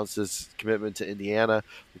yesterday announced his commitment to Indiana.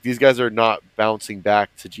 These guys are not bouncing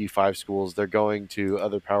back to G5 schools. They're going to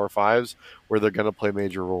other Power 5s where they're going to play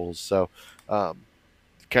major roles. So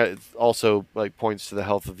it also like points to the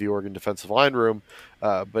health of the Oregon defensive line room,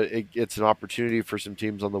 but it's an opportunity for some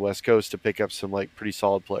teams on the West Coast to pick up some like pretty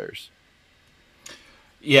solid players.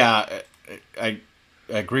 Yeah, I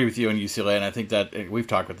agree with you on UCLA, and I think that we've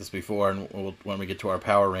talked about this before, and when we get to our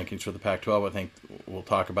power rankings for the Pac-12, I think we'll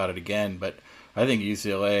talk about it again. But I think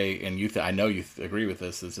UCLA, and I know you agree with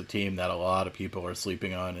this, is a team that a lot of people are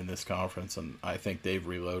sleeping on in this conference, and I think they've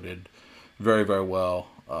reloaded very, very well.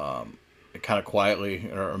 Kind of quietly,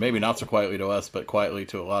 or maybe not so quietly to us, but quietly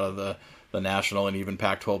to a lot of the national and even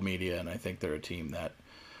Pac-12 media. And I think they're a team that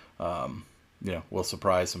will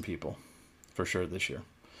surprise some people for sure this year.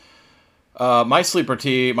 My sleeper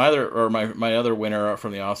team, my other winner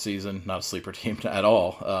from the offseason, not a sleeper team at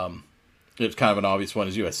all. It's kind of an obvious one,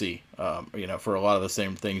 is USC. For a lot of the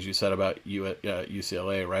same things you said about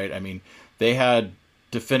UCLA, right? I mean, they had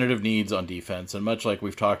definitive needs on defense, and much like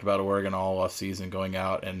we've talked about Oregon all offseason, going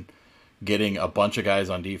out and getting a bunch of guys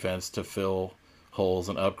on defense to fill holes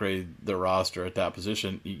and upgrade their roster at that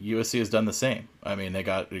position, USC has done the same. I mean, they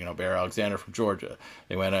got Bear Alexander from Georgia.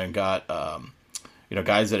 They went and got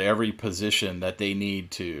guys at every position that they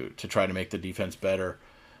need to try to make the defense better.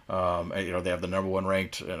 They have the number 1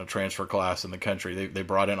 ranked transfer class in the country. They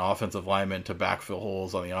brought in offensive linemen to backfill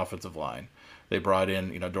holes on the offensive line. They brought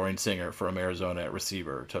in Dorian Singer from Arizona at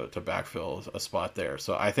receiver to backfill a spot there.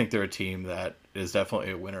 So I think they're a team that is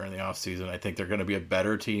definitely a winner in the offseason. I think they're going to be a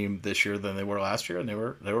better team this year than they were last year, and they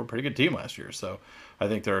were a pretty good team last year. So I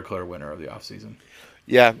think they're a clear winner of the offseason.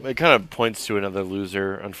 Yeah, it kind of points to another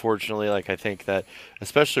loser, unfortunately. Like, I think that,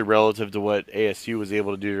 especially relative to what ASU was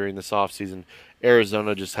able to do during this offseason,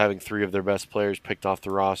 Arizona just having 3 of their best players picked off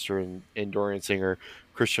the roster in Dorian Singer,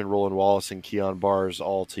 Christian Roland Wallace, and Keon Bars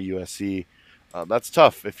all to USC. That's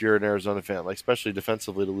tough if you're an Arizona fan, like especially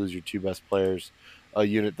defensively, to lose your 2 best players. A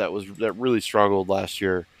unit that really struggled last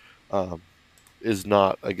year is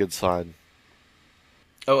not a good sign.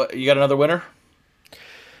 Oh, you got another winner?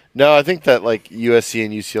 No, I think that like USC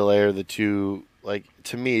and UCLA are the two. Like,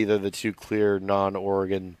 to me, they're the 2 clear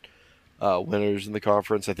non-Oregon winners in the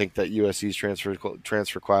conference. I think that USC's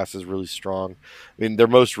transfer class is really strong. I mean, their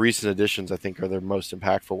most recent additions, I think, are their most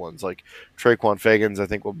impactful ones. Like Traquan Fagans, I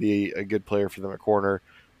think, will be a good player for them at corner.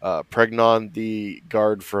 Pregnon, the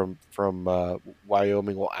guard from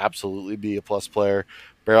Wyoming, will absolutely be a plus player.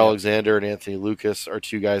 Bear Alexander and Anthony Lucas are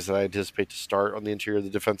 2 guys that I anticipate to start on the interior of the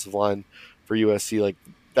defensive line for USC. Like,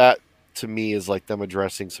 that, to me, is like them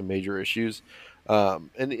addressing some major issues.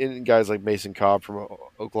 And guys like Mason Cobb from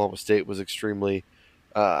Oklahoma State was an extremely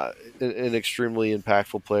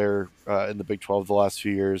impactful player in the Big 12 the last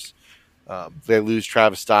few years. They lose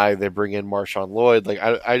Travis Dye. They bring in Marshawn Lloyd. Like,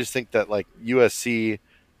 I just think that like USC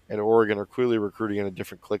and Oregon are clearly recruiting in a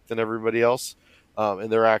different clique than everybody else. And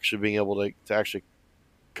they're actually being able to actually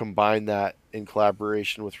combine that in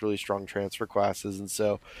collaboration with really strong transfer classes. And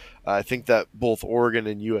so I think that both Oregon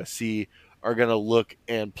and USC are going to look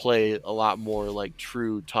and play a lot more like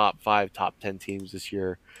true top 5, top 10 teams this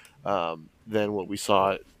year than what we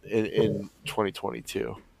saw in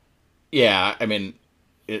 2022. Yeah, I mean,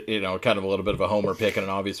 kind of a little bit of a homer pick and an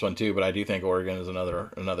obvious one too, but I do think Oregon is another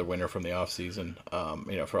winner from the offseason,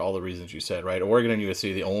 for all the reasons you said, right? Oregon and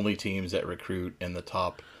USC are the only teams that recruit in the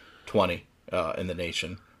top 20 in the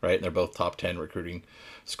nation, right? And they're both top 10 recruiting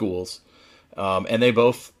schools. And they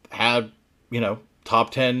both had,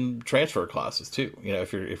 top 10 transfer classes too.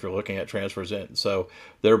 If you're looking at transfers in, so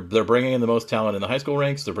they're bringing in the most talent in the high school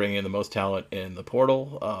ranks. They're bringing in the most talent in the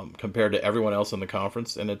portal compared to everyone else in the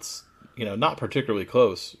conference, and it's not particularly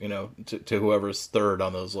close. To whoever's third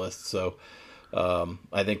on those lists. So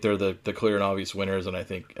I think they're the clear and obvious winners, and I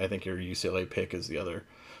think your UCLA pick is the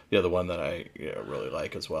other one that I really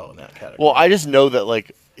like as well in that category. Well, I just know that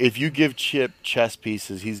like if you give Chip chess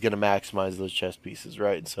pieces, he's going to maximize those chess pieces,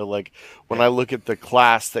 right? So like when I look at the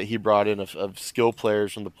class that he brought in of skill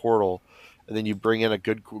players from the portal, and then you bring in a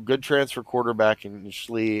good transfer quarterback in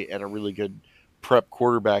Schlee and a really good prep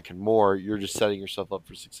quarterback and more, you're just setting yourself up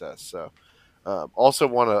for success. So also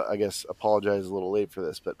want to, I guess, apologize a little late for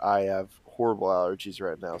this, but I have horrible allergies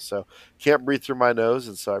right now, so can't breathe through my nose,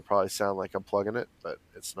 and so I probably sound like I'm plugging it, but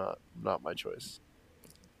it's not my choice.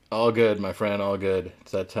 All good, my friend, all good.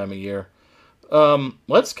 It's that time of year.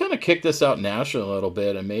 Let's kind of kick this out nationally a little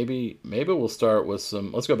bit, and maybe we'll start with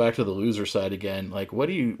some. Let's go back to the loser side again. Like, what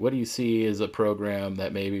do you see as a program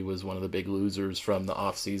that maybe was one of the big losers from the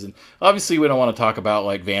off season? Obviously, we don't want to talk about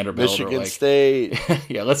like Vanderbilt, Michigan or State.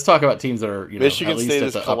 Yeah, let's talk about teams that are Michigan at least State at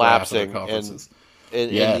is the collapsing, upper half of the and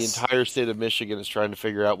yes. the entire state of Michigan is trying to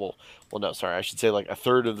figure out. I should say like a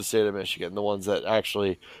third of the state of Michigan, the ones that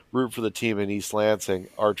actually root for the team in East Lansing,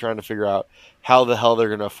 are trying to figure out how the hell they're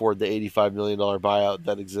going to afford the $85 million buyout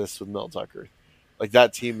that exists with Mel Tucker. Like,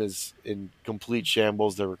 that team is in complete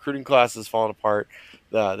shambles. Their recruiting class is falling apart.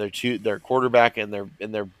 Their quarterback and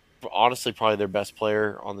their honestly probably their best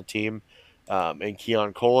player on the team, and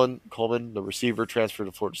Keon Coleman, the receiver, transferred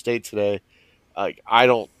to Florida State today.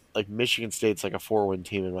 Michigan State's like a 4-win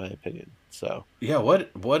team in my opinion. So yeah,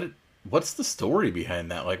 what's the story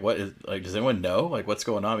behind that? Like, what is like? Does anyone know like what's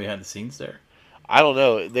going on behind the scenes there? I don't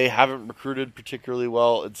know. They haven't recruited particularly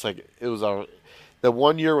well. It's like it was the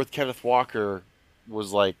 1 year with Kenneth Walker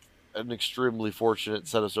was like an extremely fortunate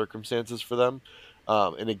set of circumstances for them.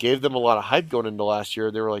 and it gave them a lot of hype going into last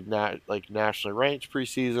year. They were like nationally ranked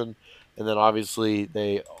preseason, and then obviously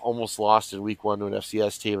they almost lost in week 1 to an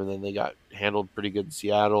FCS team, and then they got handled pretty good in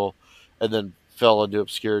Seattle, and then fell into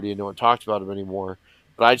obscurity and no one talked about him anymore.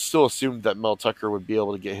 But I still assumed that Mel Tucker would be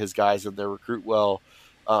able to get his guys in there, recruit well,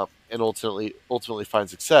 and ultimately find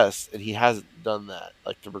success, and he hasn't done that.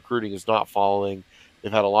 Like, the recruiting is not following.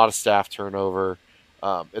 They've had a lot of staff turnover.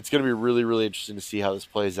 It's going to be really, really interesting to see how this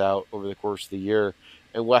plays out over the course of the year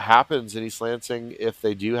and what happens in East Lansing if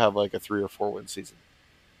they do have like a 3 or 4 win season.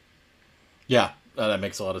 Yeah, that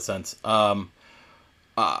makes a lot of sense.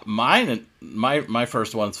 My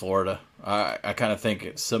first one's Florida. I kind of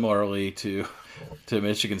think similarly to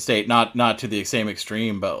Michigan State, not to the same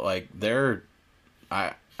extreme, but like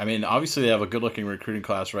I mean, obviously they have a good looking recruiting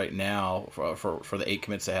class right now for the 8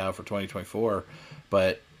 commits they have for 2024,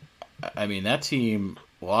 but I mean, that team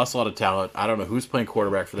lost a lot of talent. I don't know who's playing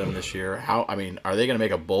quarterback for them this year. Are they going to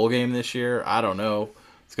make a bowl game this year? I don't know.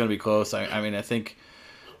 It's going to be close. I mean, I think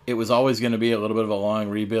it was always going to be a little bit of a long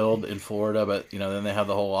rebuild in Florida, but then they had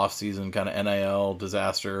the whole offseason kind of NIL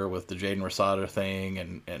disaster with the Jaden Rosado thing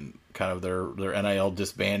and kind of their NIL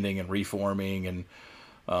disbanding and reforming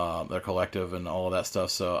and their collective and all of that stuff.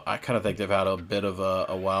 So I kind of think they've had a bit of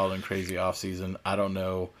a wild and crazy offseason. I don't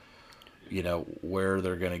know where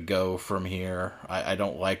they're going to go from here. I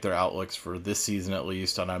don't like their outlooks for this season at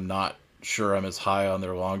least, and I'm not sure I'm as high on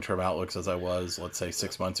their long-term outlooks as I was, let's say,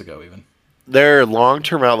 6 months ago even. Their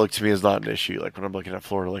long-term outlook to me is not an issue. Like, when I'm looking at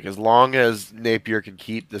Florida, like, as long as Napier can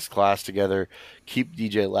keep this class together, keep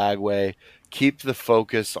DJ Lagway, keep the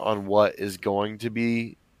focus on what is going to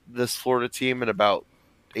be this Florida team in about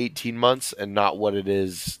 18 months and not what it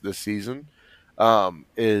is this season,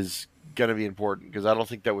 is going to be important, because I don't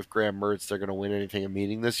think that with Graham Mertz they're going to win anything in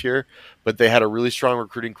meeting this year, but they had a really strong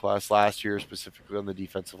recruiting class last year, specifically on the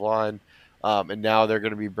defensive line, and now they're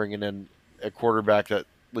going to be bringing in a quarterback that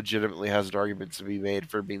legitimately has an argument to be made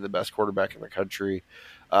for being the best quarterback in the country,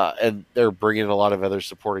 and they're bringing in a lot of other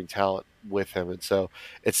supporting talent with him, and so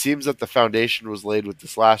it seems that the foundation was laid with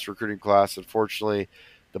this last recruiting class. Unfortunately,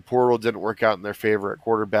 the portal didn't work out in their favor at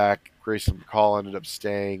quarterback. Grayson McCall ended up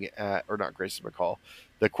staying at, or not Grayson McCall,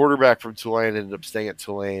 the quarterback from Tulane ended up staying at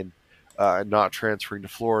Tulane and not transferring to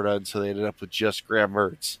Florida, and so they ended up with just Graham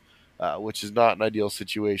Mertz, which is not an ideal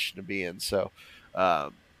situation to be in. So,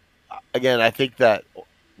 again, I think that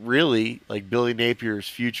really, like, Billy Napier's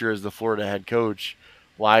future as the Florida head coach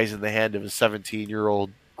lies in the hand of a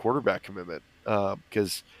 17-year-old quarterback commitment,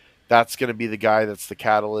 because that's going to be the guy that's the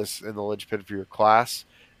catalyst and the linchpin for your class,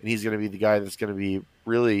 and he's going to be the guy that's going to be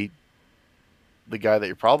really the guy that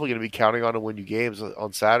you're probably going to be counting on to win you games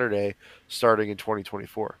on Saturday starting in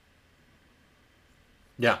 2024.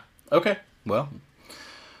 Yeah. Okay. Well,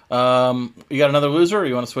 you got another loser, or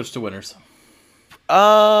you want to switch to winners?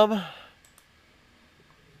 I'm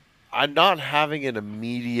not having an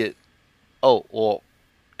immediate. Oh, well,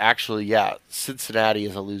 actually, yeah. Cincinnati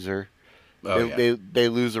is a loser. They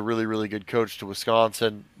lose a really, really good coach to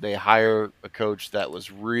Wisconsin. They hire a coach that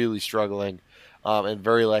was really struggling, and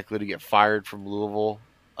very likely to get fired from Louisville.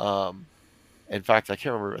 In fact, I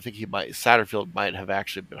can't remember. I think Satterfield might have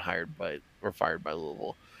actually been fired by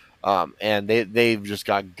Louisville. And they've just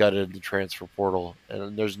got gutted in the transfer portal.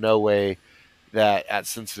 And there's no way that at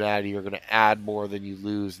Cincinnati you're going to add more than you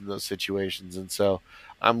lose in those situations. And so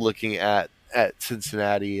I'm looking at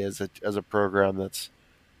Cincinnati as a program that's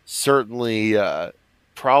certainly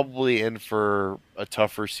probably in for a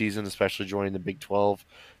tougher season, especially joining the Big 12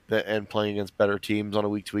 and playing against better teams on a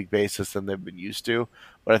week-to-week basis than they've been used to.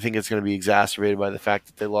 But I think it's going to be exacerbated by the fact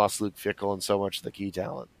that they lost Luke Fickell and so much of the key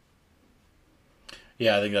talent.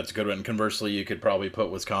 Yeah, I think that's a good one. Conversely, you could probably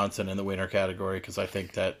put Wisconsin in the winner category, because I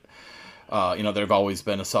think that they've always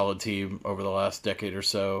been a solid team over the last decade or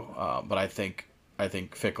so. But I think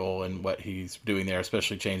Fickell and what he's doing there,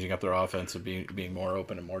 especially changing up their offense and being more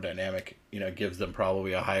open and more dynamic, gives them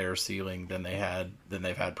probably a higher ceiling than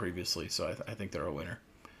they've had previously. So I think they're a winner.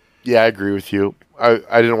 Yeah, I agree with you.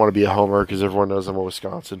 I didn't want to be a homer because everyone knows I'm a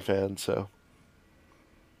Wisconsin fan. So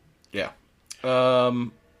yeah,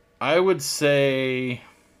 I would say.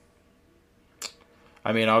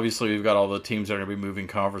 I mean, obviously, we've got all the teams that are going to be moving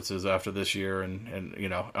conferences after this year, and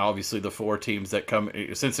obviously the 4 teams that come.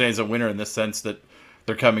 Cincinnati's a winner in this sense that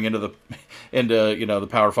they're coming into the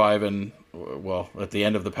Power 5 and, well, at the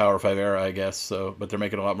end of the Power 5 era, I guess. So, but they're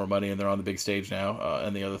making a lot more money and they're on the big stage now,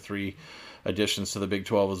 and the other 3 additions to the Big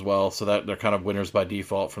 12 as well. So that they're kind of winners by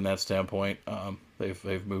default from that standpoint.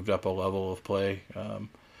 They've moved up a level of play,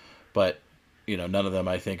 but none of them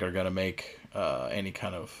I think are going to make any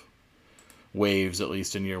kind of waves, at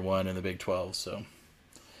least in year 1 in the Big 12. So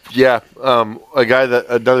Yeah,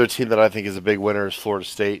 another team that I think is a big winner is Florida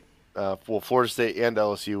State. Florida State and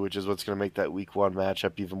LSU, which is what's going to make that Week 1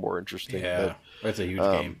 matchup even more interesting. Yeah, that's a huge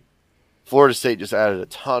game. Florida State just added a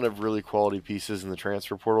ton of really quality pieces in the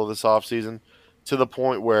transfer portal this offseason, to the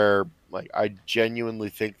point where I genuinely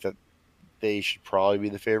think that they should probably be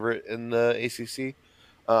the favorite in the ACC,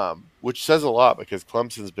 which says a lot because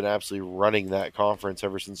Clemson's been absolutely running that conference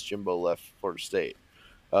ever since Jimbo left Florida State.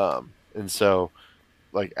 And so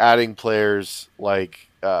adding players like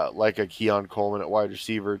a Keon Coleman at wide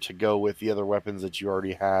receiver to go with the other weapons that you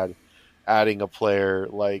already had, adding a player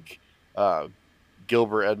like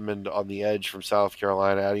Gilbert Edmond on the edge from South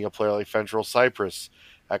Carolina, adding a player like Fentrell Cypress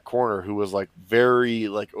at corner, who was very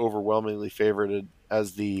overwhelmingly favored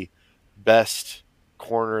as the best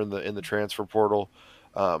corner in the transfer portal.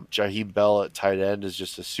 Jaheim Bell at tight end is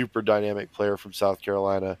just a super dynamic player from South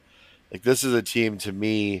Carolina. This is a team to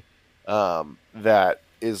me that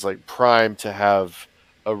is primed to have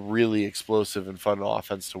a really explosive and fun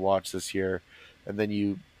offense to watch this year. And then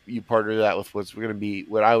you partner that with what's going to be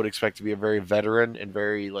what I would expect to be a very veteran and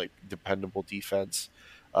very dependable defense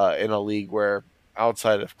in a league where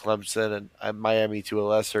outside of Clemson and Miami to a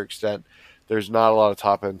lesser extent, there's not a lot of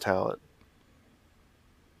top end talent.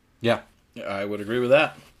 Yeah, I would agree with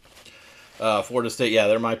that. Florida State, yeah,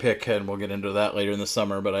 they're my pick, and we'll get into that later in the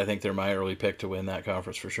summer, but I think they're my early pick to win that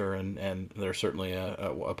conference for sure, and they're certainly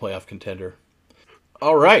a playoff contender.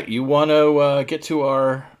 All right, you want to get to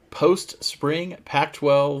our post-spring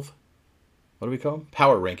Pac-12, what do we call them?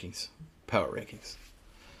 Power rankings.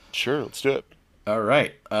 Sure, let's do it. All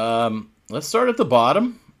right, let's start at the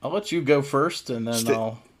bottom. I'll let you go first, and then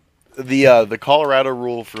I'll... The Colorado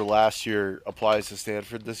rule for last year applies to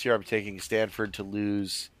Stanford this year. I'm taking Stanford to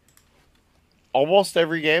lose almost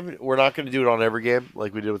every game. We're not going to do it on every game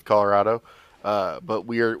like we did with Colorado, but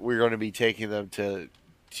we're going to be taking them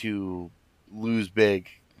to lose big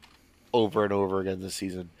over and over again this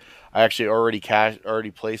season. I actually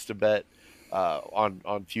already placed a bet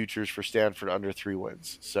on futures for Stanford under 3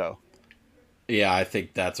 wins. So. Yeah, I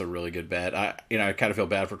think that's a really good bet. I kind of feel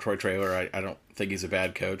bad for Troy Traylor. I don't think he's a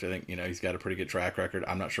bad coach. I think he's got a pretty good track record.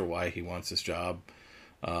 I'm not sure why he wants this job.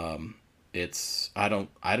 I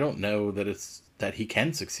don't know that he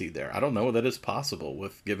can succeed there. I don't know that it's possible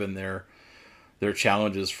given their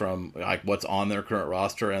challenges from what's on their current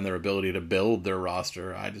roster and their ability to build their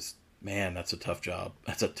roster. That's a tough job.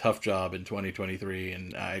 That's a tough job in 2023,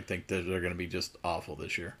 and I think that they're going to be just awful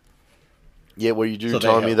this year. Yeah, well, you're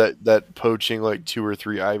telling me that poaching 2 or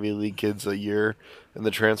 3 Ivy League kids a year in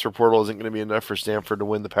the transfer portal isn't going to be enough for Stanford to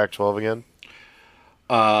win the Pac-12 again?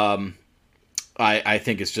 I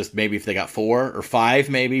think it's just maybe if they got 4 or 5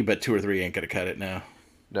 maybe, but 2 or 3 ain't going to cut it now.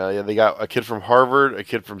 No, yeah, they got a kid from Harvard, a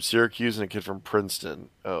kid from Syracuse, and a kid from Princeton.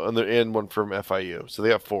 Oh, and one from FIU. So they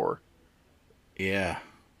got 4. Yeah.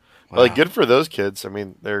 Wow. Good for those kids. I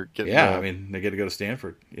mean, they're getting... Yeah, they get to go to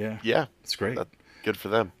Stanford. Yeah. Yeah. It's great. Good for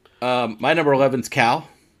them. My number 11's Cal.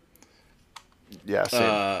 Yeah,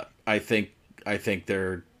 same. I think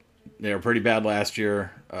they're pretty bad last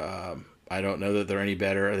year. I don't know that they're any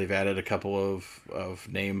better. They've added a couple of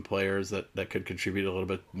name players that could contribute a little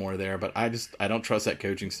bit more there, but I don't trust that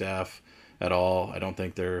coaching staff at all. I don't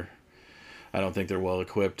think they're well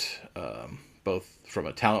equipped, both from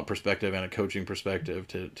a talent perspective and a coaching perspective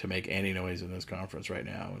to make any noise in this conference right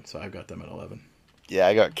now. And so I've got them at 11. Yeah,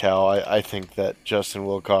 I got Cal. I think that Justin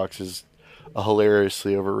Wilcox is a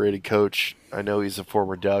hilariously overrated coach. I know he's a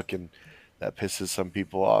former Duck, and that pisses some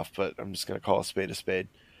people off, but I'm just going to call a spade.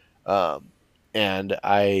 And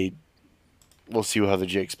we'll see how the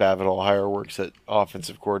Jake Spavital hire works at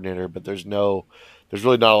offensive coordinator, but there's really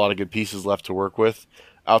not a lot of good pieces left to work with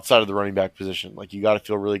outside of the running back position. You got to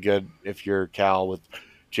feel really good if you're Cal with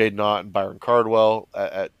Jaden Ott and Byron Cardwell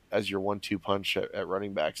as your 1-2 punch at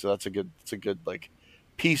running back. So that's a good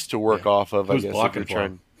piece to work off of. Who's I guess blocking if you're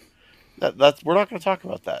trying. for We're not going to talk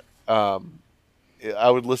about that. I'd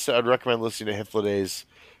recommend listening to Hifladay's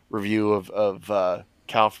review of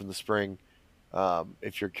Cal from the spring.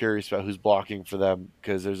 If you're curious about who's blocking for them,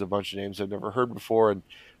 because there's a bunch of names I've never heard before and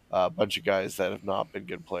a bunch of guys that have not been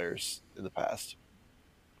good players in the past.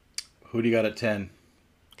 Who do you got at 10?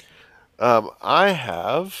 I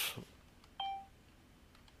have.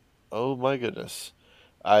 Oh my goodness.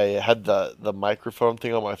 I had the microphone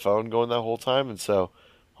thing on my phone going that whole time, and so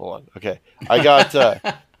hold on. Okay. I got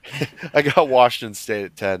I got Washington State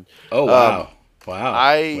at 10. Oh wow.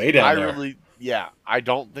 Wow. Way down there. I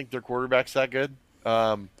don't think their quarterback's that good.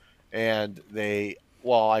 And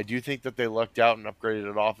I do think that they lucked out and upgraded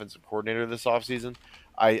an offensive coordinator this offseason.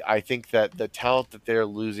 I think that the talent that they're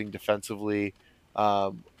losing defensively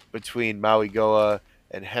between Maui Goa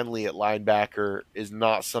and Henley at linebacker is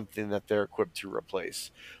not something that they're equipped to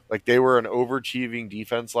replace. Like, they were an overachieving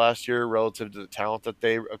defense last year relative to the talent that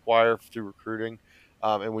they acquire through recruiting.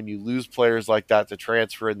 And when you lose players like that to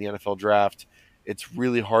transfer in the NFL draft, it's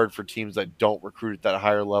really hard for teams that don't recruit at that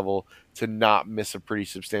higher level to not miss a pretty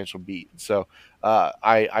substantial beat. So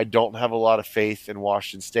I don't have a lot of faith in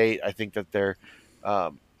Washington State. I think that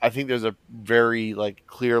I think there's a very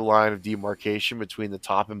clear line of demarcation between the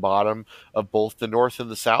top and bottom of both the North and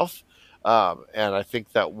the South. And I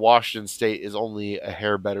think that Washington State is only a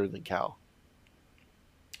hair better than Cal.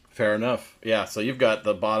 Fair enough. Yeah, so you've got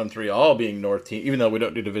the bottom three all being North team, even though we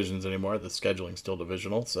don't do divisions anymore. The scheduling's still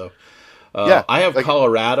divisional. So I have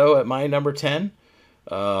Colorado at my number 10.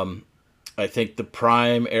 I think the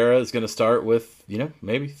prime era is going to start with,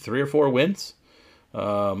 maybe 3 or 4 wins.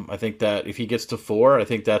 I think that if he gets to 4, I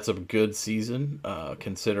think that's a good season,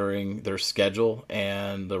 considering their schedule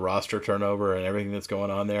and the roster turnover and everything that's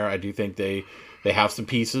going on there. I do think they have some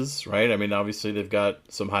pieces, right? I mean, obviously they've got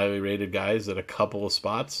some highly rated guys at a couple of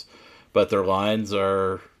spots, but their lines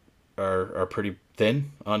are pretty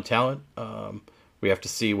thin on talent. We have to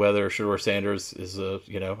see whether Shedeur Sanders is a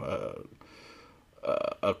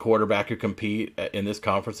quarterback who compete in this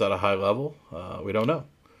conference at a high level. We don't know.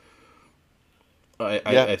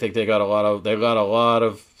 I think they got a lot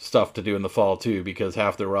of stuff to do in the fall too, because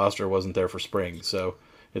half their roster wasn't there for spring. So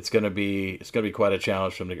it's gonna be quite a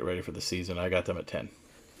challenge for them to get ready for the season. I got them at 10.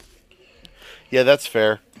 Yeah, that's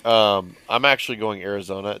fair. I'm actually going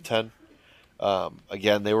Arizona at 10.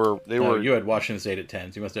 Again, they were. You had Washington State at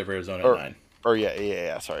 10, so you must have Arizona at 9. Or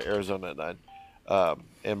yeah. Sorry, Arizona at 9.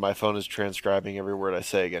 And my phone is transcribing every word I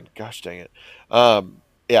say again. Gosh dang it.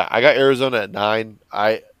 Yeah, I got Arizona at 9.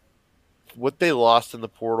 What they lost in the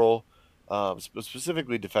portal,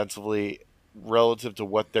 specifically defensively, relative to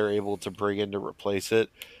what they're able to bring in to replace it,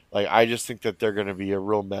 I just think that they're going to be a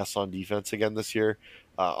real mess on defense again this year.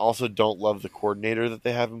 Also, don't love the coordinator that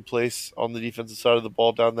they have in place on the defensive side of the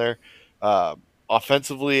ball down there.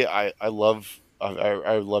 Offensively, I love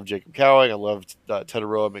Jacob Cowing. I love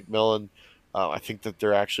Tetaroa McMillan. I think that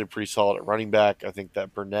they're actually pretty solid at running back. I think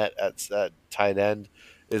that Burnett at tight end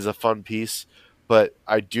is a fun piece. But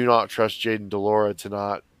I do not trust Jaden Delora to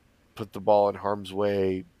not put the ball in harm's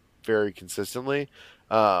way very consistently.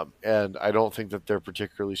 And I don't think that they're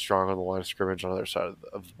particularly strong on the line of scrimmage on the other side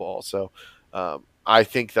of the ball. So I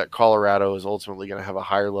think that Colorado is ultimately going to have a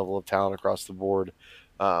higher level of talent across the board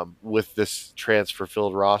with this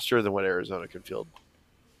transfer-filled roster than what Arizona can field.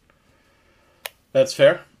 That's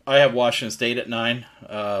fair. I have Washington State at 9.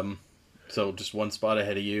 So just one spot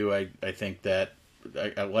ahead of you. I think that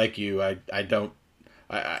I like you.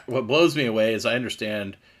 What blows me away is I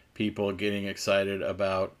understand people getting excited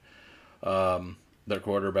about their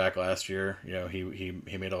quarterback last year.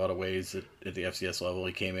 He made a lot of waves at the FCS level.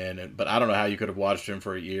 He came in, but I don't know how you could have watched him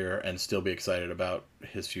for a year and still be excited about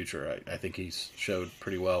his future. I think he's showed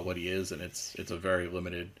pretty well what he is, and it's a very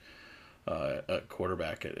limited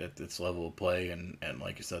quarterback at this level of play. And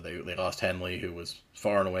like you said, they lost Henley, who was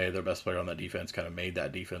far and away their best player on that defense, kind of made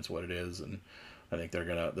that defense what it is, and I think they're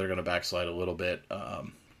gonna backslide a little bit,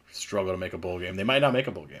 struggle to make a bowl game. They might not make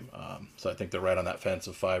a bowl game, so I think they're right on that fence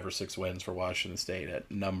of 5 or 6 wins for Washington State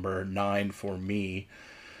at number 9 for me.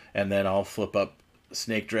 And then I'll flip up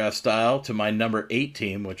snake draft style to my number 8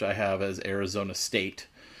 team, which I have as Arizona State.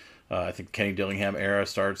 I think Kenny Dillingham era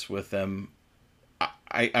starts with them.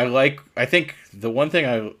 I think the one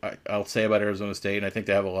thing I'll say about Arizona State, and I think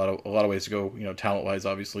they have a lot of ways to go, talent wise,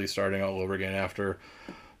 obviously starting all over again after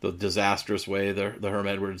the disastrous way the Herm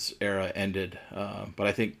Edwards era ended. But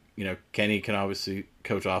I think, Kenny can obviously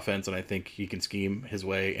coach offense, and I think he can scheme his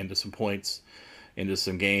way into some points, into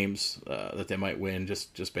some games that they might win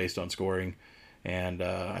just based on scoring. And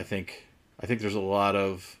I think there's a lot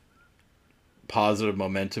of positive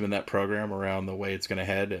momentum in that program around the way it's going to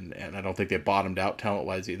head. And I don't think they bottomed out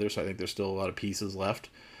talent-wise either, so I think there's still a lot of pieces left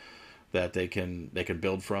that they can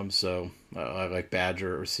build from. So I like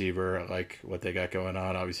Badger at receiver. I like what they got going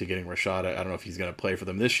on. Obviously getting Rashad, I don't know if he's going to play for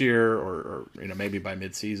them this year or maybe by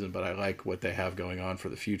midseason, but I like what they have going on for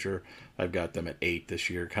the future. I've got them at 8 this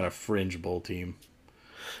year, kind of fringe bowl team.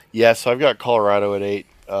 Yeah, so I've got Colorado at 8.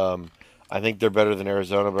 I think they're better than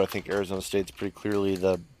Arizona, but I think Arizona State's pretty clearly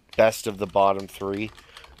the best of the bottom 3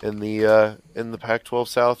 in the Pac-12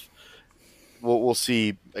 South. We'll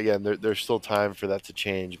see. Again, there's still time for that to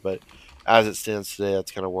change, but as it stands today,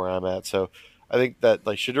 that's kind of where I'm at. So I think that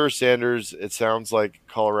Shedeur Sanders, it sounds like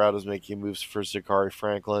Colorado's making moves for Zachary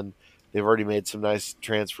Franklin. They've already made some nice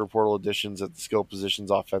transfer portal additions at the skill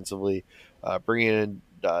positions offensively, bringing in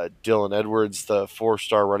Dylan Edwards, the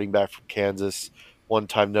 4-star running back from Kansas,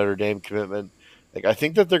 one-time Notre Dame commitment. Like, I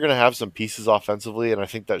think that they're going to have some pieces offensively, and I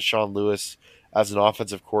think that Sean Lewis, as an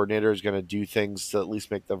offensive coordinator, is going to do things to at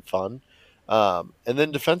least make them fun. And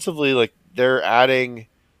then defensively, like, they're adding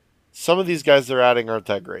some of these guys they're adding aren't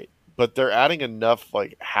that great, but they're adding enough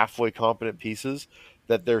like halfway competent pieces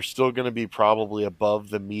that they're still going to be probably above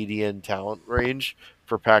the median talent range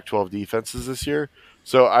for Pac-12 defenses this year.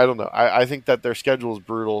 So I don't know. I think that their schedule is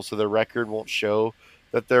brutal, so their record won't show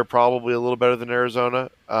that they're probably a little better than Arizona.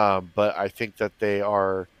 But I think that they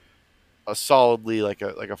are a solidly like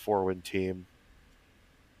a 4-win team.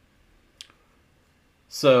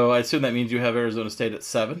 So I assume that means you have Arizona State at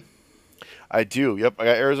 7. I do. Yep, I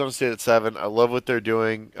got Arizona State at 7. I love what they're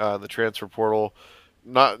doing. The transfer portal.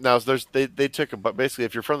 Not now. They took but basically,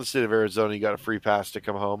 if you're from the state of Arizona, you got a free pass to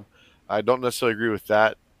come home. I don't necessarily agree with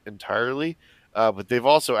that entirely, but they've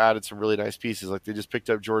also added some really nice pieces. Like they just picked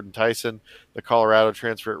up Jordan Tyson, the Colorado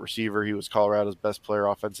transfer at receiver. He was Colorado's best player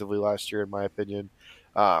offensively last year, in my opinion.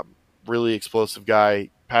 Really explosive guy.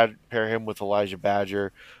 Pair him with Elijah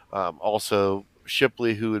Badger. Also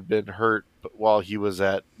Shipley, who had been hurt while he was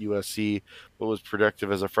at USC, but was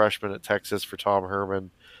productive as a freshman at Texas for Tom Herman.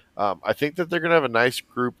 I think that they're going to have a nice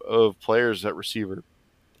group of players at receiver,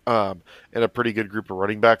 and a pretty good group of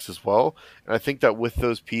running backs as well. And I think that with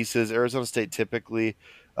those pieces, Arizona State typically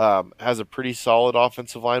has a pretty solid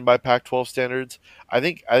offensive line by Pac-12 standards. I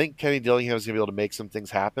think Kenny Dillingham is going to be able to make some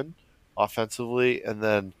things happen offensively, and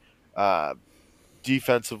then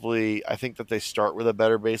defensively, I think that they start with a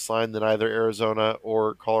better baseline than either Arizona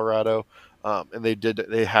or Colorado, and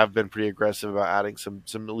they have been pretty aggressive about adding some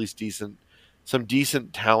at least decent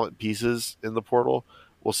talent pieces in the portal.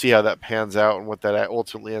 We'll see how that pans out and what that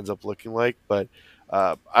ultimately ends up looking like. But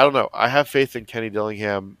I don't know. I have faith in Kenny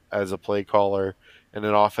Dillingham as a play caller and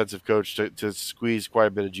an offensive coach to squeeze quite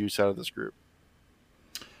a bit of juice out of this group.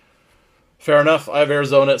 Fair enough. I have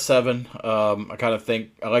Arizona at 7. I kind of think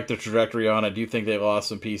I like the trajectory on. I do think they lost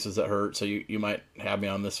some pieces that hurt, so you might have me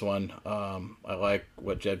on this one. I like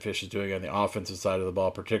what Jedd Fisch is doing on the offensive side of the ball,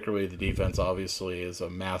 particularly the defense. Obviously, is a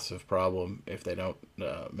massive problem if they don't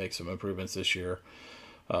make some improvements this year.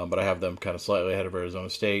 But I have them kind of slightly ahead of Arizona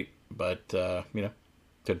State. But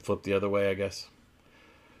could flip the other way, I guess.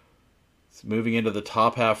 Moving into the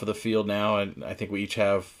top half of the field now, and I think we each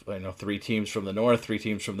have 3 teams from the north, 3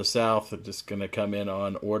 teams from the south. They're just going to come in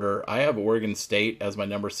on order. I have Oregon State as my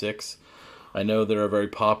number 6. I know they're a very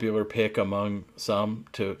popular pick among some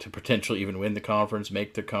to potentially even win the conference,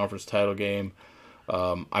 make the conference title game.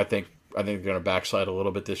 I think they're going to backslide a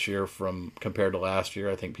little bit this year compared to last year.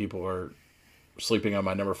 I think people are sleeping on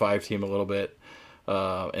my number 5 team a little bit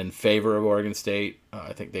in favor of Oregon State.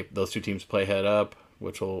 I think those 2 teams play head up,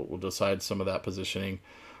 which will decide some of that positioning.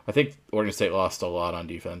 I think Oregon State lost a lot on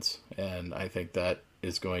defense, and I think that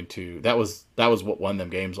is going to that was what won them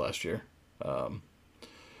games last year. And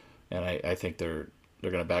I think they're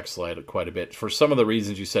going to backslide quite a bit for some of the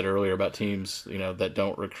reasons you said earlier about teams that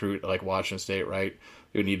don't recruit, like Washington State, right?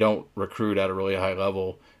 When you don't recruit at a really high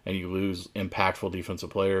level and you lose impactful defensive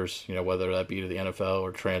players, whether that be to the NFL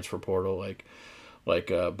or transfer portal, like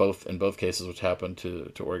both in both cases, which happened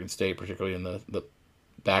to Oregon State, particularly in the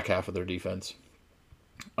back half of their defense.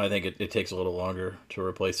 I think it takes a little longer to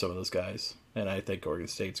replace some of those guys, and I think Oregon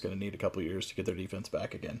State's going to need a couple of years to get their defense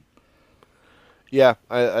back again. Yeah,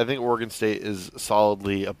 I think Oregon State is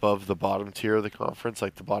solidly above the bottom tier of the conference,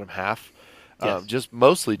 like the bottom half, Yes. just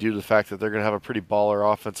mostly due to the fact that they're going to have a pretty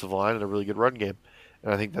baller offensive line and a really good run game.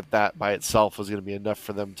 And I think that by itself is going to be enough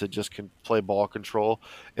for them to just play ball control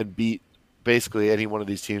and beat basically any one of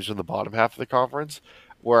these teams from the bottom half of the conference.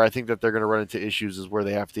 Where I think that they're going to run into issues is where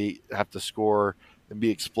they have to score and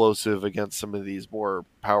be explosive against some of these more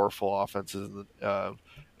powerful offenses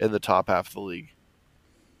in the top half of the league.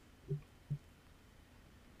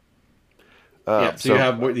 So you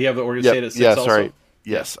have the Oregon State at 6 yeah, also? sorry.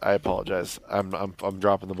 Yes, I apologize. I'm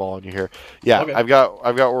dropping the ball on you here. Yeah, Okay. I've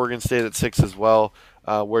got Oregon State at 6 as well.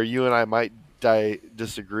 Where you and I might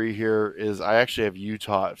disagree here is I actually have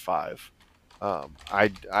Utah at 5.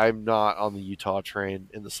 I'm not on the Utah train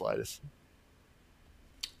in the slightest.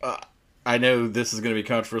 I know this is going to be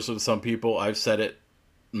controversial to some people. I've said it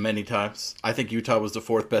many times. I think Utah was the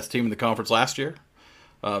 4th best team in the conference last year.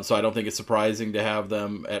 So I don't think it's surprising to have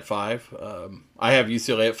them at 5. I have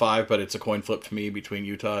UCLA at 5, but it's a coin flip to me between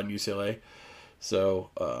Utah and UCLA.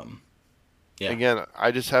 So, yeah. Again,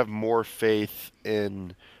 I just have more faith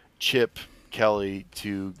in Chip Kelly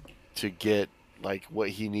to get like what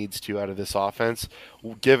he needs to out of this offense,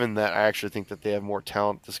 given that I actually think that they have more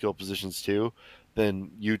talent at the skill positions too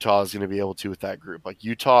than Utah is going to be able to with that group. Like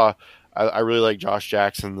Utah, I really like Josh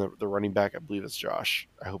Jackson, the running back. I believe it's Josh.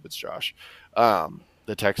 I hope it's Josh.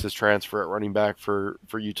 the Texas transfer at running back for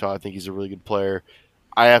Utah. I think he's a really good player.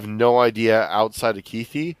 I have no idea outside of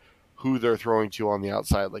Keithy who they're throwing to on the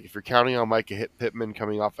outside. Like if you're counting on Micah Pittman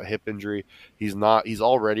coming off a hip injury, he's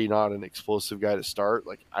already not an explosive guy to start.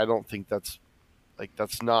 Like I don't think that's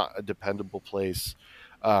not a dependable place.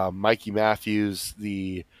 Mikey Matthews,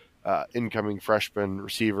 the incoming freshman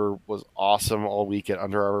receiver, was awesome all week at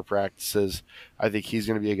Under Armour practices. I think he's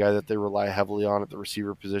going to be a guy that they rely heavily on at the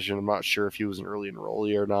receiver position. I'm not sure if he was an early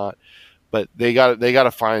enrollee or not, but they got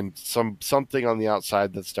to find something on the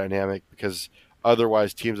outside that's dynamic, because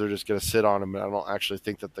otherwise teams are just going to sit on him. And I don't actually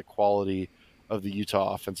think that the quality of the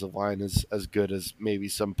Utah offensive line is as good as maybe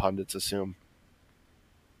some pundits assume.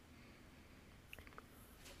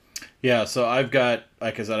 Yeah, so I've got,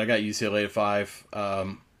 like I said, I got UCLA at 5.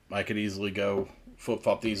 I could easily go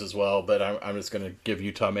flip-flop these as well, but I'm just going to give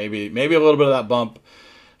Utah maybe a little bit of that bump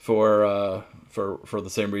for the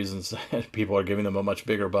same reasons people are giving them a much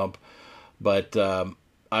bigger bump. But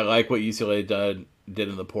I like what UCLA did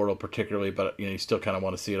in the portal particularly, but you still kind of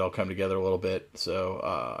want to see it all come together a little bit. So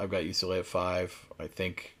I've got UCLA at 5. I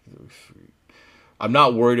think I'm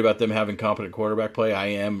not worried about them having competent quarterback play. I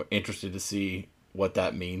am interested to see what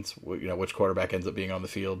that means. Which quarterback ends up being on the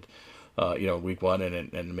field, week 1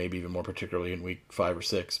 and maybe even more particularly in week 5 or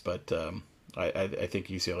 6. But I think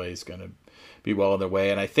UCLA is going to be well on their way,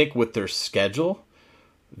 and I think with their schedule,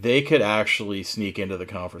 they could actually sneak into the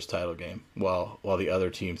conference title game while the other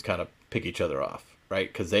teams kind of pick each other off, right?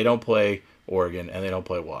 Because they don't play Oregon and they don't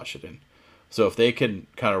play Washington. So if they can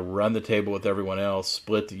kind of run the table with everyone else,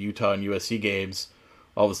 split the Utah and USC games,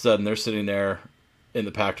 all of a sudden they're sitting there in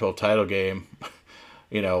the Pac-12 title game,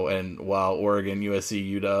 and while Oregon,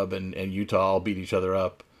 USC, UW, and Utah all beat each other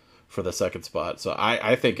up for the second spot. So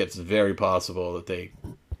I think it's very possible that they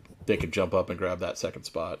could jump up and grab that second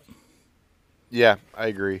spot. Yeah, I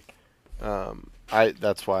agree.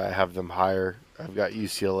 That's why I have them higher. I've got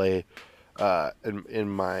UCLA in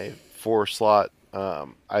my 4 slot.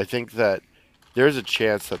 I think that there's a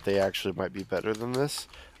chance that they actually might be better than this.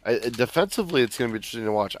 Defensively, it's going to be interesting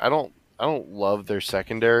to watch. I don't love their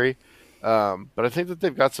secondary, but I think that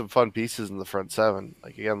they've got some fun pieces in the front 7.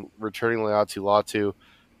 Like again, returning Leatu Latu,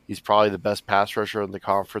 he's probably the best pass rusher in the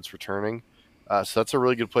conference returning. So that's a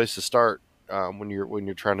really good place to start when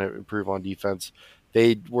you're trying to improve on defense.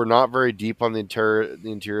 They were not very deep on the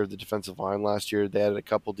interior of the defensive line last year. They had a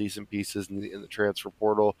couple decent pieces in the transfer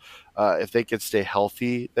portal. If they could stay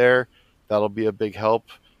healthy there, that'll be a big help.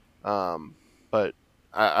 But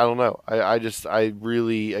I don't know. I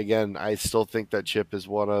still think that Chip is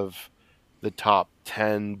one of the top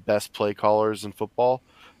 10 best play callers in football.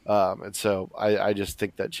 And so I just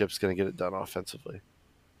think that Chip's going to get it done offensively.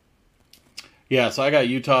 Yeah, so I got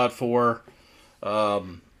Utah at 4.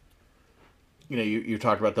 You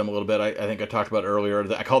talked about them a little bit. I think I talked about earlier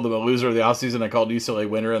that I called them a loser of the offseason. I called UCLA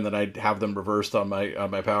winner, and then I have them reversed on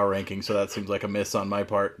my power ranking. So that seems like a miss on my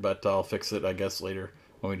part, but I'll fix it, I guess, later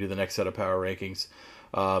when we do the next set of power rankings.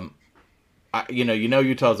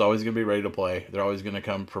 Utah's always going to be ready to play. They're always going to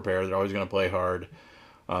come prepared. They're always going to play hard.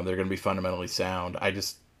 They're going to be fundamentally sound.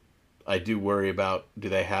 I do worry about do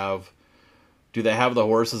they have the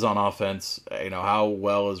horses on offense? How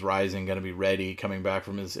well is Rising going to be ready coming back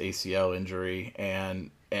from his ACL injury? And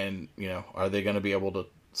are they going to be able to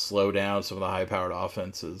slow down some of the high-powered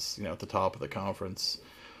offenses, at the top of the conference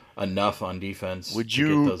enough on defense? Would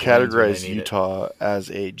you categorize Utah as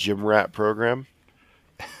a gym rat program?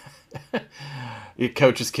 You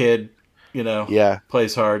coach his kid, yeah,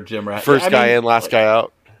 plays hard, gym rat. First guy in, last guy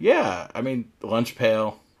out. Yeah, lunch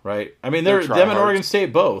pail. Right, them and Oregon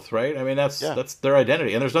State both, right? That's their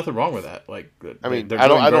identity, and there's nothing wrong with that. I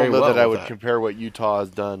don't know that I would compare what Utah has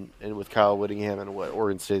done and with Kyle Whittingham and what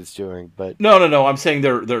Oregon State's doing, but no. I'm saying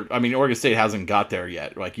they're. Oregon State hasn't got there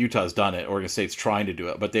yet. Utah's done it. Oregon State's trying to do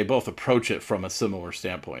it, but they both approach it from a similar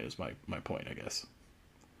standpoint. Is my point, I guess.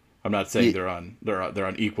 I'm not saying they're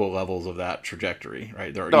on equal levels of that trajectory,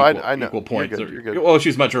 right? They're I know. Equal points. You're good. Well,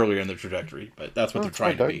 she's much earlier in the trajectory, but that's what they're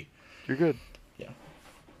trying to be. You're good. Yeah.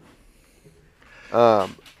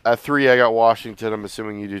 At 3, I got Washington. I'm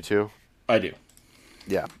assuming you do too. I do.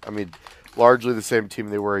 Yeah, largely the same team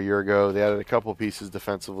they were a year ago. They added a couple pieces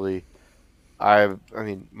defensively.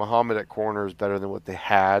 Muhammad at corner is better than what they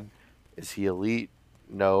had. Is he elite?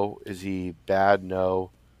 No. Is he bad?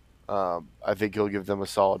 No. I think he'll give them a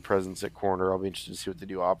solid presence at corner. I'll be interested to see what they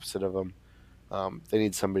do opposite of him. They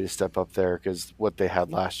need somebody to step up there because what they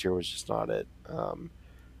had last year was just not it.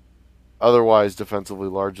 Otherwise, defensively,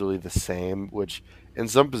 largely the same, which in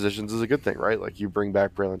some positions is a good thing, right? Like you bring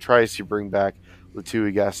back Braylon Trice, you bring back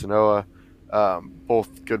Latui Gasanoa,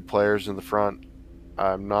 both good players in the front.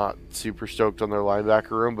 I'm not super stoked on their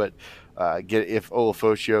linebacker room, but if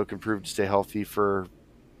Olafosio can prove to stay healthy for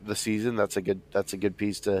the season, that's a good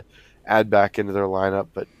piece to add back into their lineup.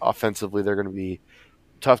 But offensively, they're going to be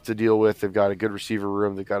tough to deal with. They've got a good receiver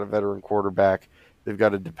room. They've got a veteran quarterback. They've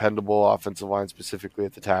got a dependable offensive line, specifically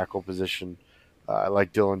at the tackle position. I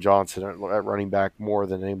like Dylan Johnson at running back more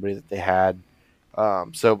than anybody that they had.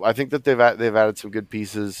 So I think that they've added some good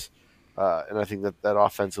pieces, and I think that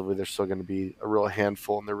offensively they're still going to be a real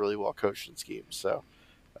handful, and they're really well coached in schemes. So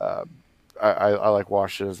I like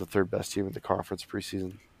Washington as the third best team in the conference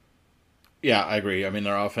preseason. Yeah, I agree. I mean,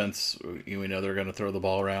 their offense, we know they're going to throw the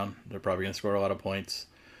ball around. They're probably going to score a lot of points.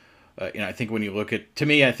 I think when you look at, to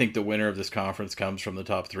me, I think the winner of this conference comes from the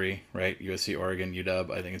top three, right? USC, Oregon, UW.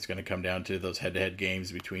 I think it's going to come down to those head-to-head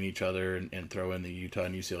games between each other and throw in the Utah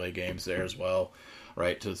and UCLA games there as well,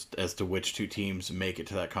 right? As to which two teams make it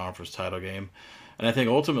to that conference title game. And I think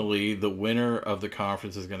ultimately the winner of the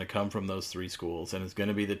conference is going to come from those three schools, and it's going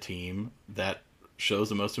to be the team that shows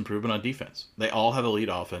the most improvement on defense. They all have elite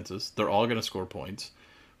offenses. They're all going to score points.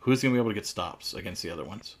 Who's going to be able to get stops against the other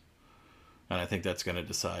ones? And I think that's going to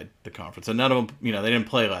decide the conference. And none of them, they didn't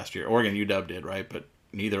play last year. Oregon, UW did, right? But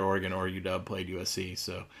neither Oregon or UW played USC,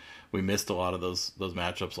 so we missed a lot of those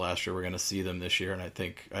matchups last year. We're going to see them this year, and I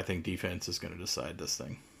think defense is going to decide this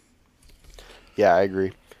thing. Yeah, I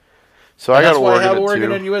agree. So I got Oregon. That's why I have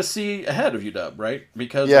Oregon and USC ahead of UW, right?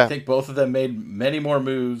 Because I think both of them made many more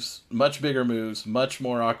moves, much bigger moves, much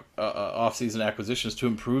more off-season acquisitions to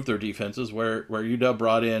improve their defenses. Where UW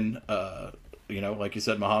brought in, like you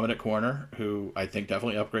said, Muhammad at corner, who I think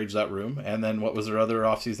definitely upgrades that room. And then what was their other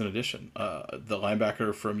off-season addition? The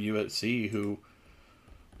linebacker from USC, who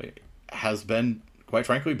has been, quite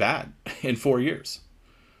frankly, bad in 4 years.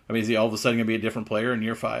 I mean, is he all of a sudden going to be a different player in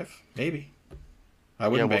year 5? Maybe. I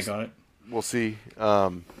wouldn't bank on it. We'll see.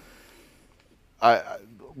 When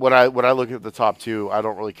I look at the top two, I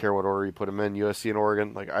don't really care what order you put them in, USC and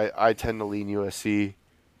Oregon. Like I tend to lean USC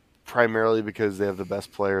primarily because they have the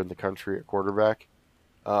best player in the country at quarterback,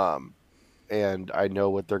 and I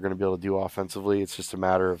know what they're going to be able to do offensively. It's just a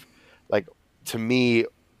matter of, to me,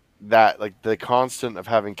 that the constant of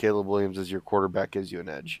having Caleb Williams as your quarterback gives you an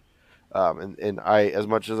edge. And I, as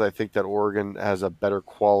much as I think that Oregon has a better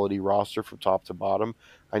quality roster from top to bottom,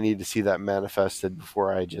 I need to see that manifested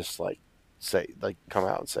before I just come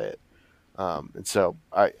out and say it. And so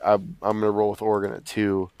I'm going to roll with Oregon at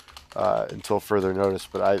 2 until further notice.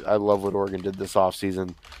 But I love what Oregon did this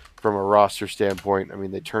offseason from a roster standpoint. I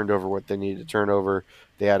mean, they turned over what they needed to turn over.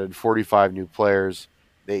 They added 45 new players.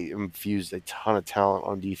 They infused a ton of talent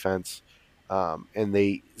on defense, and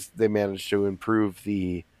they managed to improve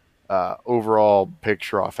the overall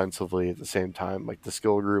picture offensively at the same time. Like the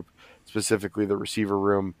skill group, specifically the receiver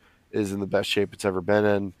room, is in the best shape it's ever been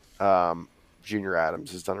in. Junior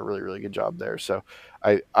Adams has done a really, really good job there. So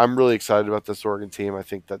I'm really excited about this Oregon team. I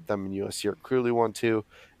think that them and USC are clearly 1-2.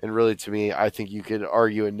 And really, to me, I think you could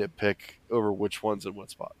argue a nitpick over which one's in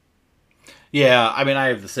what spot. Yeah, I mean, I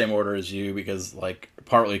have the same order as you because,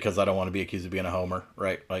 partly because I don't want to be accused of being a homer,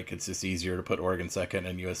 right? It's just easier to put Oregon second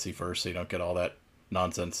and USC first so you don't get all that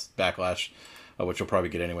nonsense backlash, which you'll probably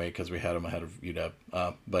get anyway because we had them ahead of UW.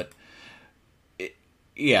 I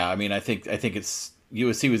mean, I think it's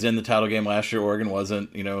USC was in the title game last year. Oregon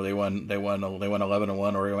wasn't. They won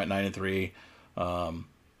 11-1. Oregon went 9-3.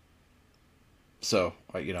 So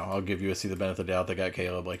I'll give USC the benefit of the doubt. They got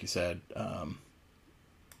Caleb, like you said.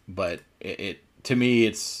 But to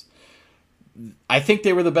me, I think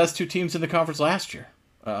they were the best two teams in the conference last year.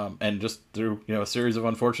 And just through a series of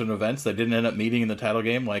unfortunate events, they didn't end up meeting in the title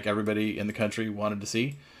game like everybody in the country wanted to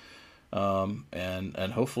see.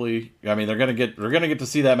 And hopefully, I mean, we're gonna get to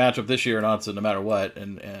see that matchup this year in Onset no matter what.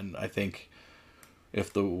 And I think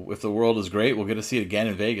if the world is great, we'll get to see it again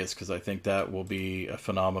in Vegas because I think that will be a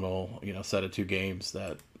phenomenal set of two games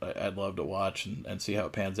that I'd love to watch and see how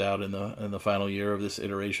it pans out in the final year of this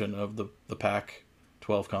iteration of the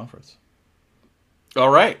Pac-12 conference. All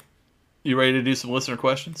right. You ready to do some listener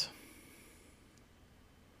questions?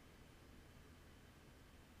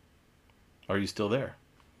 Are you still there?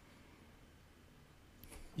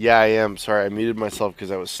 Yeah, I am. Sorry, I muted myself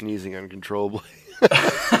because I was sneezing uncontrollably.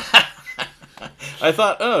 I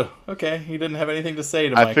thought, oh, okay, he didn't have anything to say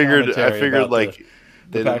to my commentary. I figured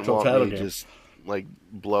they didn't want me just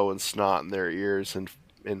blowing snot in their ears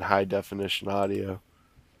in high definition audio.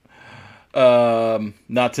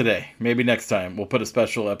 Not today. Maybe next time. We'll put a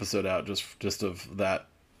special episode out just of that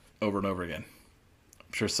over and over again.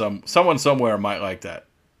 I'm sure someone somewhere might like that.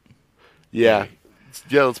 Yeah.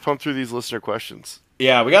 Yeah, let's pump through these listener questions.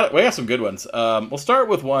 Yeah, we got some good ones. We'll start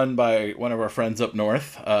with one by one of our friends up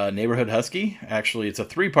north, Neighborhood Husky. Actually, it's a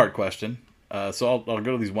 3-part question, so I'll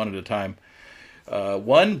go to these one at a time.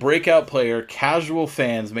 One breakout player casual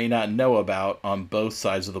fans may not know about on both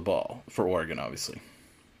sides of the ball for Oregon, obviously.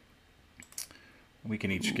 We can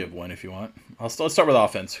each give one if you want. Let's start with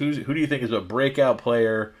offense. Who do you think is a breakout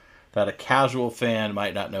player that a casual fan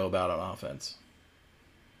might not know about on offense?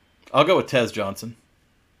 I'll go with Tez Johnson.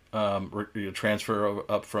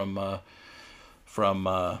 Transfer up from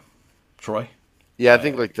Troy. Yeah, I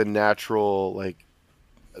think like the natural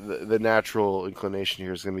the natural inclination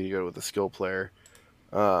here is going to be to go with a skill player.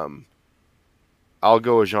 I'll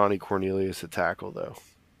go with Johnny Cornelius at tackle though.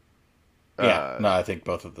 Yeah, no, I think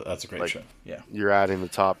both of that's a great show. Yeah, you're adding the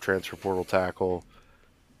top transfer portal tackle.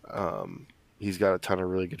 He's got a ton of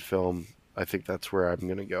really good film. I think that's where I'm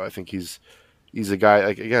going to go. I think he's a guy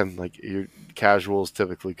your casuals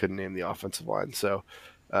typically couldn't name the offensive line. So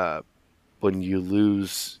when you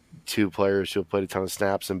lose 2 players who have played a ton of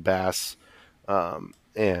snaps in Bass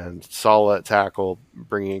and Sala at tackle,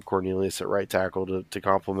 bringing in Cornelius at right tackle to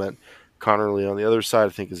complement Connerly on the other side, I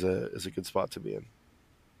think is a good spot to be in.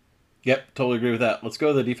 Yep, totally agree with that. Let's go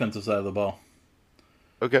to the defensive side of the ball.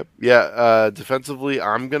 Okay, yeah. Defensively,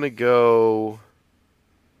 I'm gonna go.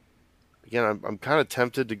 Again, I'm kind of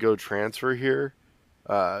tempted to go transfer here,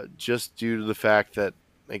 just due to the fact that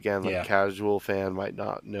a casual fan might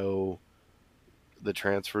not know the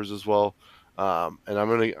transfers as well. And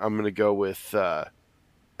I'm gonna go with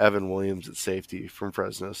Evan Williams at safety from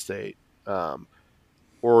Fresno State.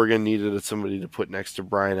 Oregon needed somebody to put next to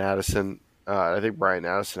Brian Addison. I think Brian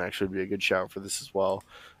Addison actually would be a good shout for this as well.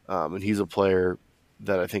 And he's a player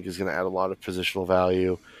that I think is going to add a lot of positional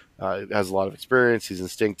value. Has a lot of experience. He's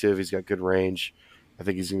instinctive. He's got good range. I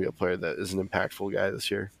think he's going to be a player that is an impactful guy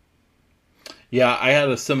this year. Yeah, I had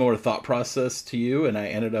a similar thought process to you, and I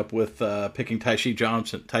ended up with picking Tysheem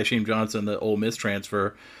Johnson, the Ole Miss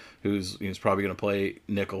transfer, who's probably going to play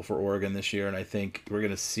nickel for Oregon this year. And I think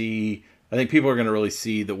people are going to really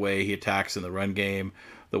see the way he attacks in the run game,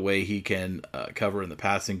 the way he can cover in the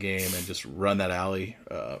passing game, and just run that alley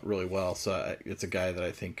really well. So it's a guy that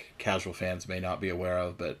I think casual fans may not be aware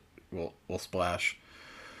of, but will splash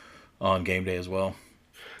on game day as well.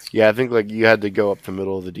 Yeah, I think you had to go up the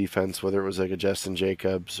middle of the defense, whether it was like a Justin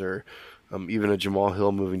Jacobs or even a Jamal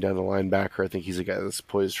Hill moving down to linebacker. I think he's a guy that's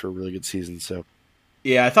poised for a really good season. So.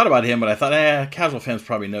 Yeah, I thought about him, but I thought, casual fans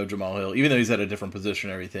probably know Jamal Hill, even though he's at a different position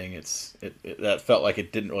and everything. That felt like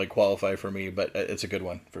it didn't really qualify for me, but it's a good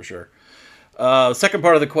one for sure. Second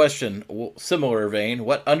part of the question, similar vein: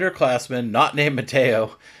 what underclassmen not named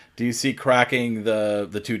Mateo do you see cracking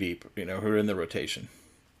the 2 deep? Who are in the rotation?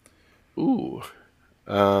 Ooh,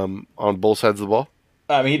 on both sides of the ball.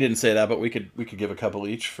 I mean, he didn't say that, but we could give a couple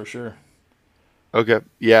each for sure. Okay,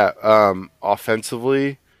 yeah.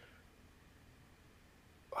 Offensively.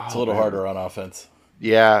 It's a little harder on offense.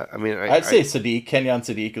 Yeah, I mean, I'd say Sadiq, Kenyon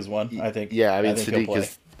Sadiq is one. I think. Yeah, I mean, Sadiq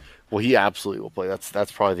is. Well, he absolutely will play.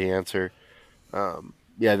 That's probably the answer.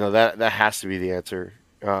 Yeah, no, that has to be the answer.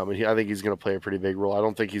 And I think he's going to play a pretty big role. I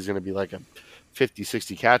don't think he's going to be like a 50,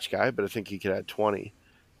 60 catch guy, but I think he could add 20.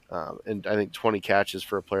 And I think 20 catches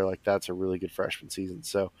for a player like that's a really good freshman season.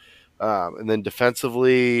 So, and then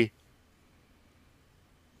defensively.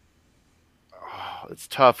 It's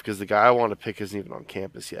tough because the guy I want to pick isn't even on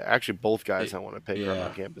campus yet. Actually, both guys I want to pick aren't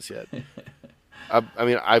on campus yet.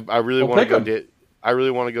 I really want to go. I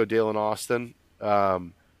really want to go Dalen Austin.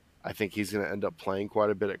 I think he's going to end up playing quite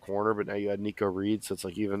a bit at corner. But now you had Nico Reed, so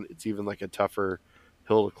it's even like a tougher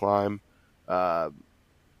hill to climb. Yeah,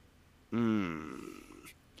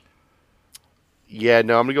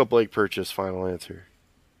 no, I'm gonna go Blake Purchase. Final answer.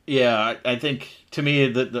 Yeah, I think to me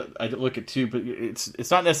I look at 2, but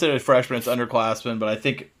it's not necessarily freshman, it's underclassmen, but I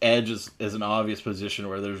think edge is an obvious position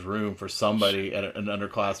where there's room for somebody at an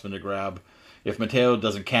underclassman to grab. If Mateo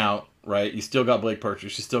doesn't count, right, you still got Blake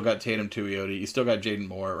Purchase, you still got Tatum Tuioti, you still got Jaden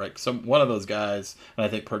Moore, right? One of those guys, and I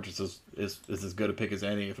think Purchase is as good a pick as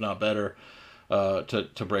any, if not better,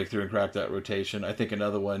 to break through and crack that rotation. I think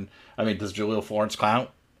another one. I mean, does Jaleel Florence count?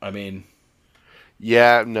 I mean,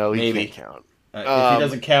 yeah, no, he maybe. can't count. If he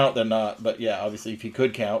doesn't count, then not. But yeah, obviously, if he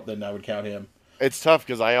could count, then I would count him. It's tough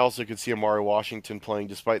because I also could see Amari Washington playing,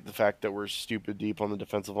 despite the fact that we're stupid deep on the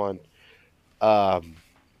defensive line.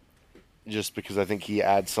 Just because I think he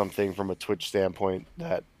adds something from a twitch standpoint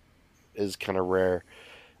that is kind of rare.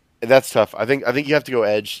 That's tough. I think you have to go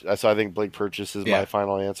edge. So I think Blake Purchase is my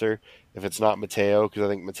final answer. If it's not Mateo, because I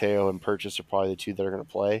think Mateo and Purchase are probably the 2 that are going to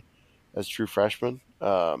play as true freshmen.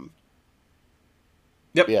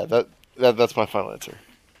 Yep. Yeah, that's my final answer.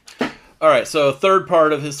 All right, so third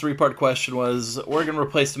part of his three-part question was, Oregon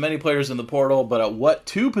replaced many players in the portal, but at what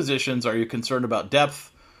two positions are you concerned about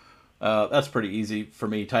depth? That's pretty easy for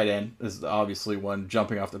me. Tight end is obviously one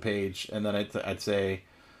jumping off the page. And then I'd say,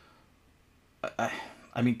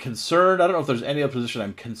 I mean, concerned, I don't know if there's any other position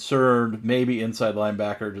I'm concerned. Maybe inside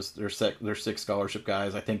linebacker, just they're 6 scholarship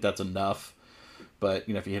guys. I think that's enough. But,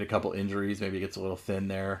 if you hit a couple injuries, maybe it gets a little thin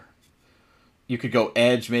there. You could go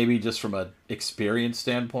edge maybe just from an experience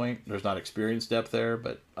standpoint. There's not experience depth there,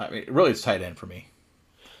 but I mean, really it's tight end for me.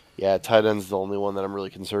 Yeah, tight end's the only one that I'm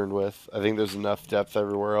really concerned with. I think there's enough depth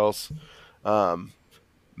everywhere else.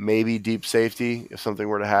 Maybe deep safety if something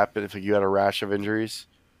were to happen, if you had a rash of injuries.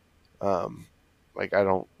 I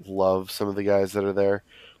don't love some of the guys that are there,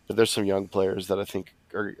 but there's some young players that I think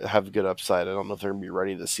have good upside. I don't know if they're going to be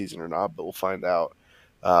ready this season or not, but we'll find out.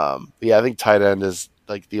 But yeah, I think tight end is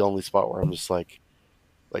the only spot where I'm just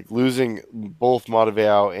losing both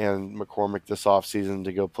Matavao and McCormick this offseason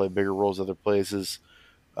to go play bigger roles other places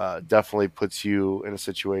definitely puts you in a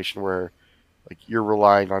situation where you're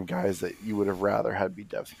relying on guys that you would have rather had be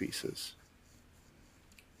depth pieces.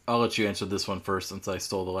 I'll let you answer this one first since I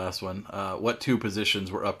stole the last one. What two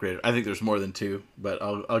positions were upgraded? I think there's more than 2, but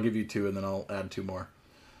I'll give you 2 and then I'll add 2 more.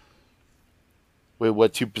 Wait,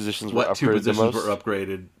 what two positions were upgraded? What 2 positions were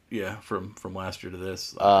upgraded? Yeah, from last year to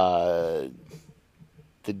this. The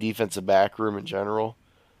defensive back room in general,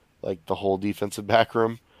 the whole defensive back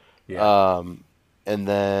room. Yeah. And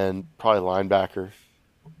then probably linebacker.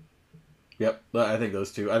 Yep, I think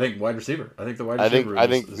those 2. I think wide receiver. I think the wide receiver.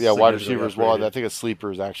 Wide receiver as well. I think a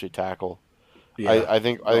sleeper is actually tackle. Yeah, I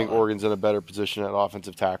think Oregon's in a better position at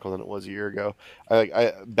offensive tackle than it was a year ago.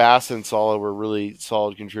 Bass and Sala were really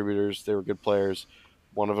solid contributors. They were good players.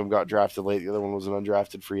 One of them got drafted late. The other one was an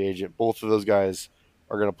undrafted free agent. Both of those guys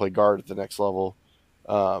are going to play guard at the next level.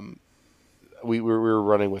 We were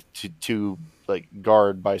running with two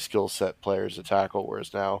guard by skill set players to tackle,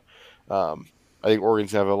 whereas now I think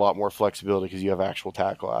Oregon's going to have a lot more flexibility because you have actual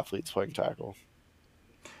tackle athletes playing tackle.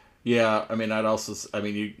 Yeah, I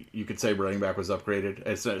mean, you could say running back was upgraded.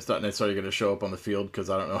 It's not necessarily going to show up on the field because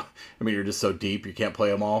I don't know. I mean, you're just so deep, you can't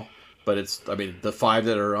play them all. But the 5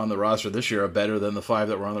 that are on the roster this year are better than the 5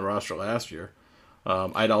 that were on the roster last year.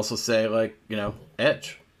 I'd also say,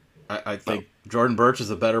 edge. I think Jordan Birch is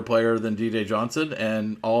a better player than DJ Johnson,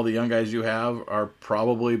 and all the young guys you have are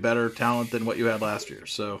probably better talent than what you had last year.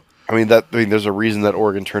 So, there's a reason that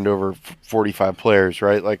Oregon turned over 45 players,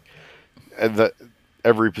 right?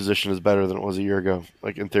 Every position is better than it was a year ago,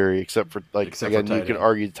 in theory, except for you could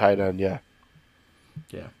argue tight end, yeah.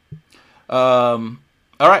 Yeah.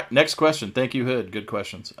 All right, next question. Thank you, Hood. Good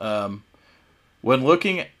questions. When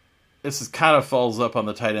looking, this is kind of falls up on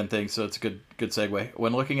the tight end thing, so it's a good segue.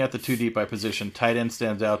 When looking at the 2 deep by position, tight end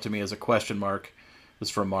stands out to me as a question mark. This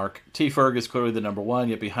is from Mark. T. Ferg is clearly the number 1,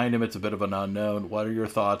 yet behind him it's a bit of an unknown. What are your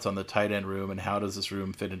thoughts on the tight end room, and how does this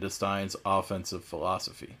room fit into Stein's offensive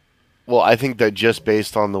philosophy? Well, I think that just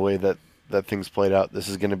based on the way that things played out, this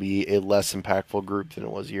is going to be a less impactful group than it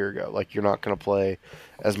was a year ago. You're not going to play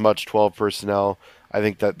as much 12 personnel. I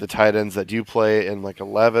think that the tight ends that do play in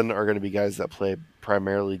 11 are going to be guys that play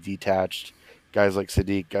primarily detached, guys like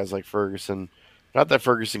Sadiq, guys like Ferguson. Not that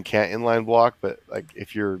Ferguson can't inline block, but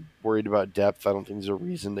if you're worried about depth, I don't think there's a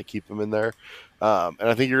reason to keep him in there. And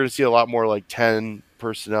I think you're going to see a lot more 10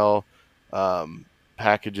 personnel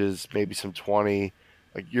packages, maybe some 20.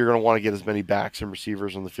 You're going to want to get as many backs and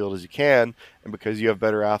receivers on the field as you can, and because you have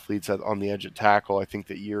better athletes on the edge at tackle, I think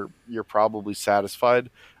that you're probably satisfied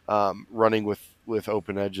running with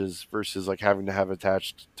open edges versus having to have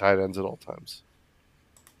attached tight ends at all times.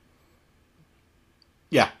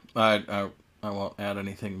 Yeah, I won't add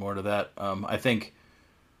anything more to that. I think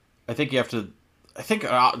you have to. I think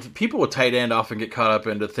people with tight end often get caught up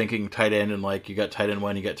into thinking tight end and you got tight end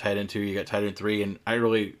 1, you got tight end 2, you got tight end 3, and I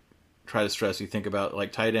really try to stress you think about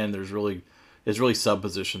tight end. There's really sub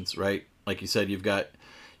positions, right? Like you said, you've got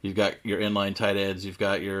your inline tight ends, you've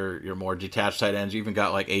got your more detached tight ends, you even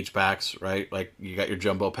got H backs, right? You got your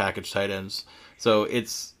jumbo package tight ends. So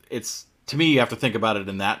it's to me, you have to think about it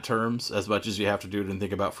in that terms as much as you have to do it and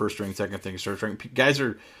think about first string, second string, third string. Guys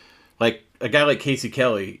are a guy like Casey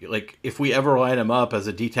Kelly. If we ever line him up as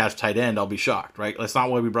a detached tight end, I'll be shocked, right? That's not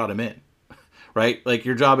why we brought him in. Right?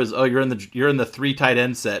 Your job is, you're in the 3 tight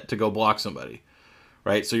end set to go block somebody.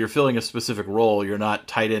 Right? So you're filling a specific role. You're not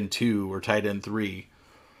tight end 2 or tight end 3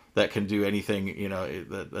 that can do anything,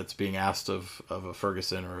 that's being asked of a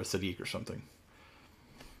Ferguson or a Sadiq or something.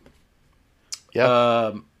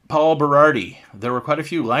 Yeah. Paul Berardi. There were quite a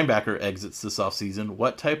few linebacker exits this offseason.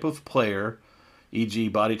 What type of player e.g.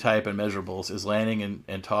 body type and measurables, is Lanning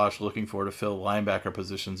and Tosh looking for to fill linebacker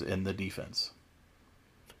positions in the defense?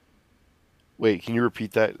 Wait, can you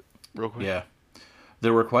repeat that real quick? Yeah.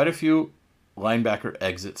 There were quite a few linebacker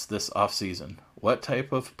exits this offseason. What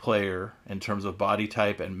type of player, in terms of body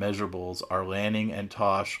type and measurables, are Lanning and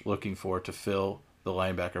Tosh looking for to fill the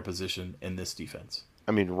linebacker position in this defense?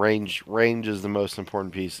 I mean, range is the most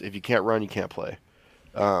important piece. If you can't run, you can't play.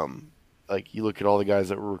 Like you look at all the guys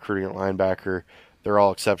that were recruiting at linebacker, they're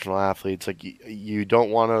all exceptional athletes. Like you don't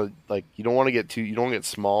want to get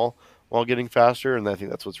small while getting faster, and I think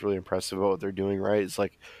that's what's really impressive about what they're doing. Right? It's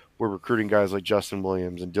like we're recruiting guys like Justin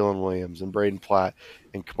Williams and Dylan Williams and Braden Platt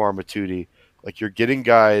and Kamar Matudi. Like you're getting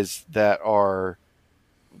guys that are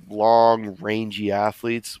long, rangy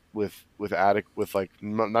athletes with like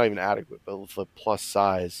not even adequate, but with a plus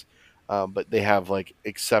size. But they have like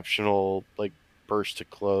exceptional like burst to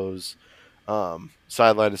close,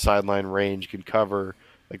 sideline to sideline range, can cover.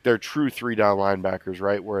 Like they're true 3-down linebackers,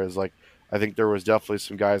 right? Whereas like I think there was definitely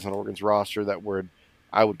some guys on Oregon's roster that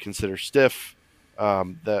I would consider stiff,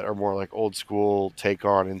 that are more like old school take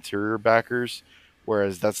on interior backers.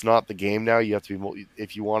 Whereas that's not the game now. You have to be,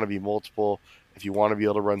 if you want to be multiple, if you want to be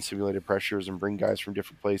able to run simulated pressures and bring guys from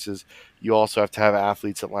different places, you also have to have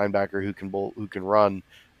athletes at linebacker who can run,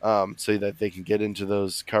 so that they can get into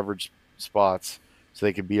those coverage spots, so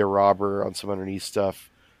they can be a robber on some underneath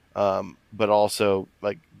stuff, but also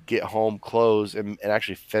like get home, close, and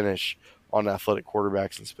actually finish on athletic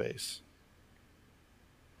quarterbacks in space.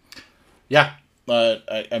 Yeah.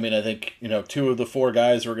 I mean, I think, 2 of the 4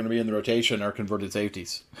 guys who are going to be in the rotation are converted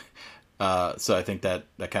safeties. So I think that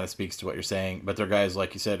kind of speaks to what you're saying. But they're guys,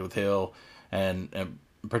 like you said, with Hill and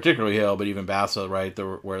particularly Hill, but even Bassa, right,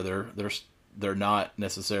 where they're not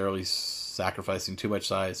necessarily sacrificing too much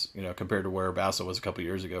size, compared to where Bassa was a couple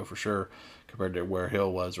years ago, for sure, compared to where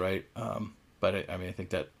Hill was, right? But I think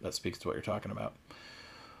that speaks to what you're talking about.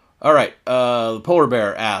 All right, the Polar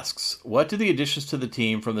Bear asks, what do the additions to the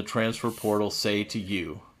team from the transfer portal say to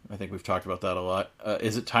you? I think we've talked about that a lot.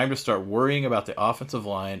 Is it time to start worrying about the offensive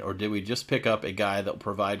line, or did we just pick up a guy that will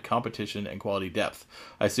provide competition and quality depth?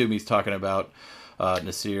 I assume he's talking about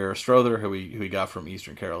Nasir Strother, who we got from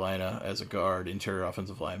Eastern Carolina as a guard, interior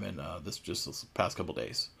offensive lineman, this past couple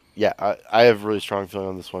days. Yeah, I have really strong feeling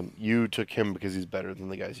on this one. You took him because he's better than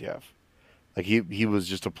the guys you have. Like he was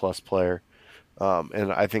just a plus player.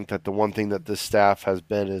 And I think that the one thing that this staff has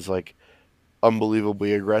been is like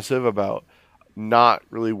unbelievably aggressive about not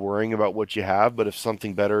really worrying about what you have, but if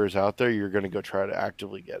something better is out there, you're going to go try to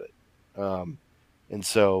actively get it. And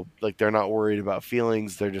so like they're not worried about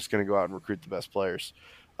feelings. They're just going to go out and recruit the best players.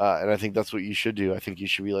 And I think that's what you should do. I think you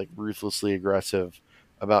should be like ruthlessly aggressive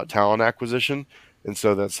about talent acquisition. And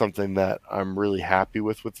so that's something that I'm really happy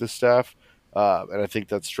with this staff. And I think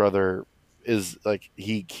that Strother is like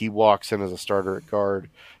he walks in as a starter at guard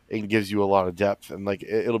and gives you a lot of depth, and like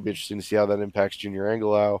it'll be interesting to see how that impacts Junior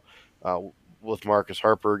Angelau, with Marcus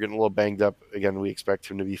Harper getting a little banged up again. We expect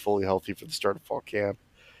him to be fully healthy for the start of fall camp.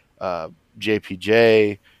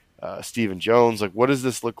 JPJ, Stephen Jones, like what does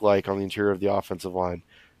this look like on the interior of the offensive line?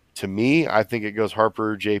 To me, I think it goes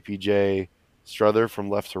Harper, JPJ, Strother from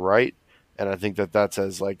left to right, and I think that that's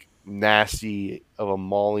as like nasty of a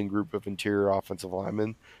mauling group of interior offensive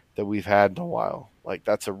linemen that we've had in a while. Like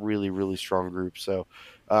that's a really, really strong group. So,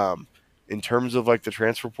 in terms of like the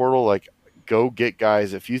transfer portal, like go get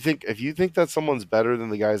guys. If you think that someone's better than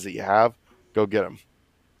the guys that you have, go get them.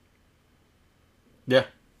 Yeah.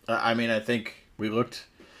 I mean, I think we looked,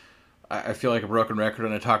 I feel like a broken record,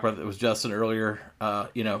 and I talked about it with Justin earlier.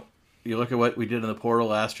 You look at what we did in the portal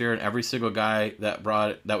last year, and every single guy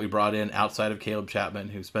that we brought in outside of Caleb Chapman,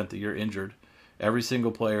 who spent the year injured, every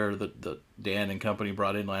single player that Dan and company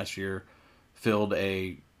brought in last year filled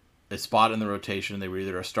a spot in the rotation. They were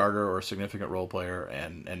either a starter or a significant role player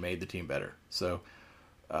and made the team better. So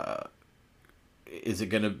is it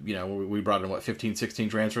going to, we brought in 15, 16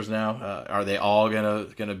 transfers now. Are they all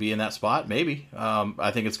going to be in that spot? Maybe. I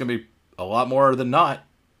think it's going to be a lot more than not,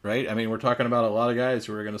 right? I mean, we're talking about a lot of guys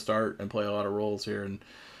who are going to start and play a lot of roles here. And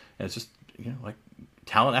it's just, like,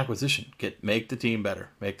 talent acquisition. Make the team better.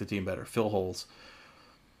 Fill holes.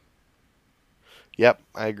 Yep,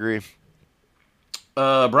 I agree.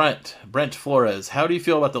 Brent Flores, how do you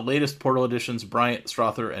feel about the latest portal additions, Bryant,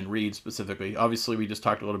 Strother, and Reed specifically? Obviously, we just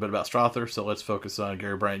talked a little bit about Strother, so let's focus on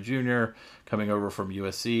Gary Bryant Jr. coming over from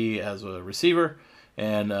USC as a receiver,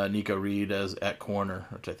 and Nico Reed at corner,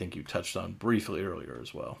 which I think you touched on briefly earlier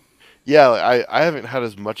as well. Yeah, I haven't had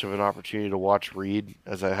as much of an opportunity to watch Reed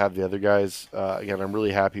as I have the other guys. Again, I'm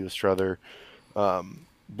really happy with Strother.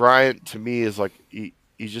 Bryant, to me, is like he's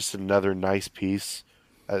just another nice piece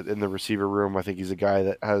in the receiver room. I think he's a guy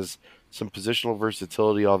that has some positional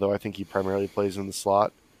versatility, although I think he primarily plays in the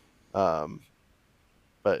slot.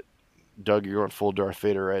 But Doug, you're going full Darth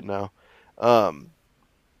Vader right now.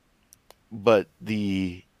 But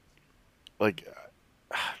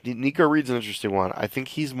Nico Reed's an interesting one. I think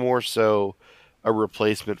he's more so a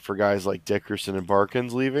replacement for guys like Dickerson and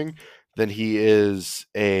Barkins leaving than he is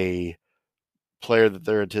a player that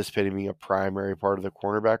they're anticipating being a primary part of the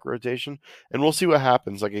cornerback rotation. And we'll see what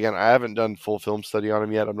happens. Like, again, I haven't done full film study on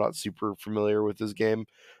him yet. I'm not super familiar with his game.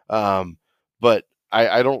 But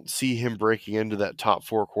I don't see him breaking into that top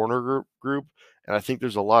 4 corner group. And I think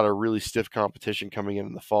there's a lot of really stiff competition coming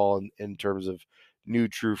in the fall in terms of new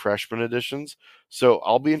true freshman additions. So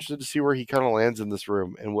I'll be interested to see where he kind of lands in this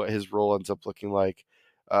room and what his role ends up looking like.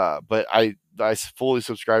 But I fully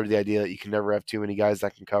subscribe to the idea that you can never have too many guys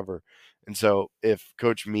that can cover. And so if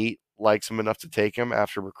Coach Meat likes him enough to take him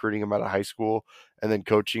after recruiting him out of high school and then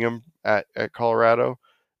coaching him at Colorado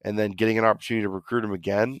and then getting an opportunity to recruit him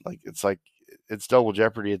again, it's double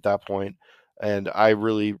jeopardy at that point. And I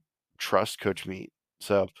really trust Coach Meat.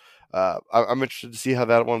 So I'm interested to see how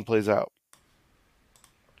that one plays out.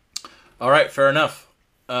 All right, fair enough.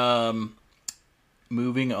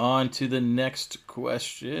 Moving on to the next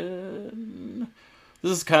question.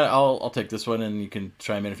 This is kind of, I'll take this one and you can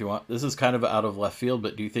chime in if you want. This is kind of out of left field,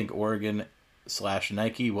 but do you think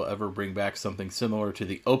Oregon/Nike will ever bring back something similar to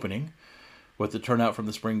the opening? With the turnout from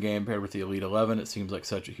the spring game paired with the Elite 11, it seems like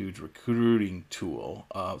such a huge recruiting tool.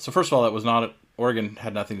 So first of all, that was not Oregon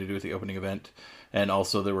had nothing to do with the opening event. And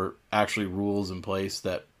also there were actually rules in place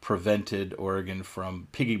that prevented Oregon from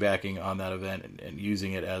piggybacking on that event and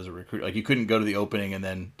using it as a recruit. Like, you couldn't go to the opening and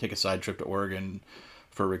then take a side trip to Oregon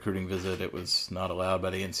for a recruiting visit. It was not allowed by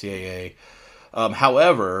the NCAA.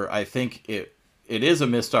 However, I think it is a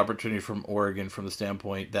missed opportunity from Oregon from the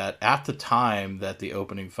standpoint that at the time that the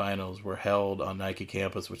opening finals were held on Nike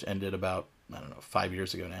campus, which ended about, 5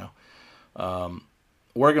 years ago now,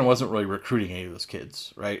 Oregon wasn't really recruiting any of those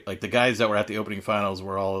kids, right? Like, the guys that were at the opening finals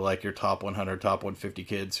were all like your top 100, top 150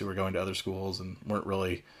 kids who were going to other schools and weren't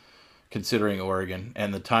really considering Oregon.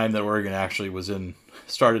 And the time that Oregon actually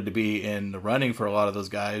started to be in the running for a lot of those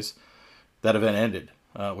guys, that event ended,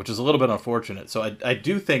 which is a little bit unfortunate. So I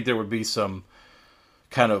do think there would be some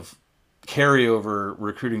kind of carryover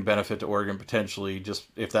recruiting benefit to Oregon potentially, just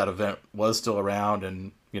if that event was still around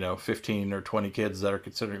and 15 or 20 kids that are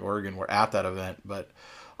considering Oregon were at that event. But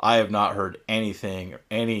I have not heard anything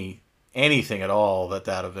at all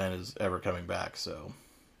that event is ever coming back. So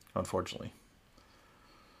unfortunately,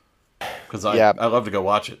 because I love to go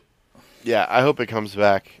watch it. Yeah, I hope it comes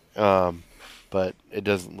back, but it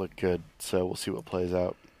doesn't look good. So we'll see what plays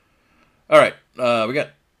out. All right,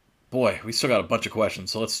 we still got a bunch of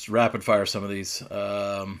questions, so let's rapid fire some of these.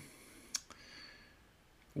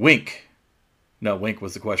 Wink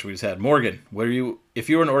was the question we just had. Morgan, if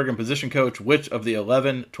you were an Oregon position coach, which of the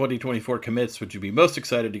 11 2024 commits would you be most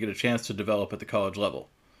excited to get a chance to develop at the college level?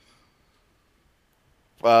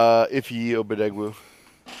 Ife Obadegwu.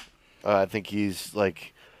 I think he's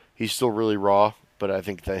still really raw, but I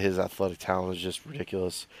think that his athletic talent is just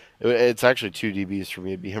ridiculous. It's actually 2 DBs for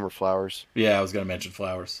me. It'd be him or Flowers. Yeah, I was going to mention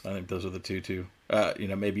Flowers. I think those are the two too.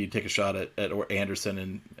 Maybe you take a shot at Anderson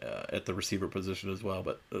and at the receiver position as well,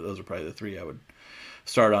 but those are probably the 3 I would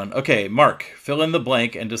start on. Okay, Mark, fill in the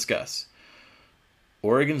blank and discuss.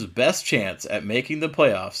 Oregon's best chance at making the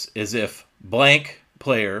playoffs is if blank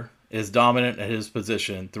player is dominant at his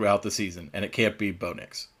position throughout the season, and it can't be Bo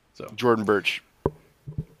Nix. So Jordan Birch.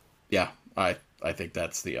 Yeah, I think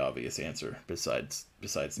that's the obvious answer besides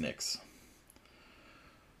Nix.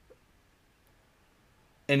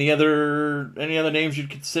 Any other names you'd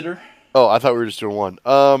consider? Oh, I thought we were just doing one.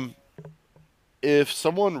 If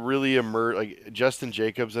someone really emerged, like Justin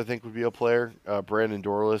Jacobs, I think would be a player. Brandon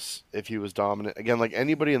Dorlus, if he was dominant. Again, like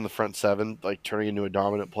anybody in the front 7, like turning into a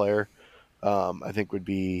dominant player, I think would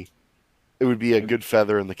be a good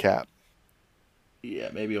feather in the cap. Yeah,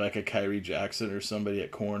 maybe like a Kyrie Jackson or somebody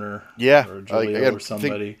at corner. Yeah, or Julio or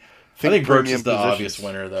somebody. I think Birch is the obvious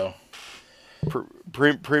winner, though.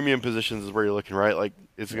 Premium positions is where you're looking, right? Like,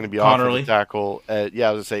 it's going to be Connerly. offensive tackle. I was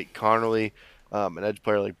going to say Connerly, an edge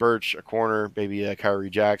player like Birch, a corner, maybe a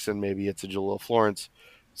Kyrie Jackson, maybe it's a Jaleel Florence,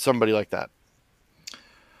 somebody like that.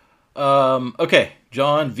 Okay,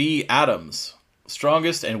 John V. Adams.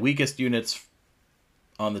 Strongest and weakest units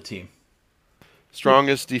on the team.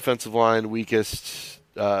 Strongest defensive line, weakest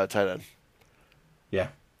tight end. Yeah,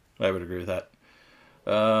 I would agree with that.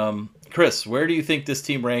 Chris, where do you think this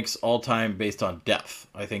team ranks all-time based on depth?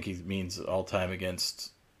 I think he means all-time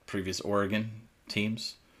against previous Oregon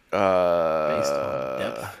teams. Based on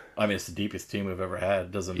depth. I mean, it's the deepest team we've ever had.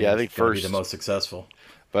 It doesn't mean I it's think going to be first, the most successful.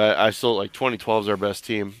 but I still like 2012 is our best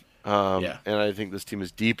team. Yeah. And I think this team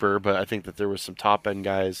is deeper, but I think that there was some top end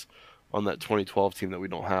guys on that 2012 team that we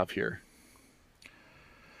don't have here.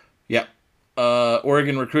 Yeah.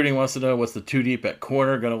 Oregon recruiting wants to know what's the two deep at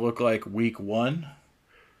corner going to look like week 1.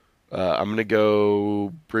 I'm going to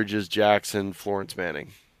go Bridges, Jackson, Florence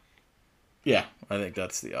Manning. Yeah, I think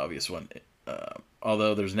that's the obvious one.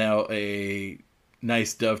 Although there's now a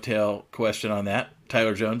nice dovetail question on that.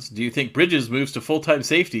 Tyler Jones, do you think Bridges moves to full-time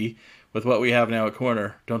safety with what we have now at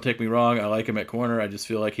corner? Don't take me wrong, I like him at corner. I just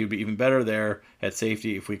feel like he'd be even better there at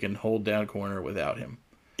safety if we can hold down corner without him.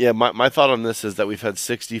 Yeah, my thought on this is that we've had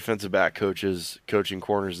 6 defensive back coaches coaching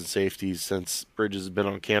corners and safeties since Bridges has been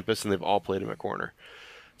on campus, and they've all played him at corner.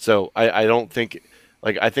 So I don't think –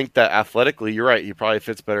 I think that athletically, you're right, he probably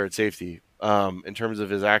fits better at safety. In terms of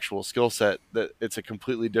his actual skill set, that it's a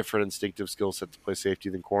completely different instinctive skill set to play safety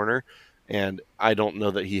than corner, and I don't know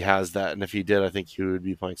that he has that. And if he did, I think he would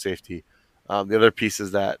be playing safety. The other piece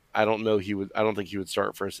is that I don't think he would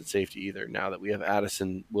start first at safety either. Now that we have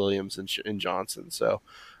Addison, Williams, and Johnson, so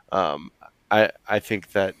I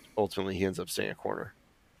think that ultimately he ends up staying a corner.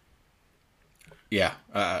 Yeah,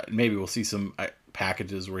 maybe we'll see some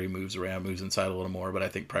packages where he moves around, moves inside a little more, but I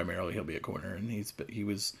think primarily he'll be a corner, and he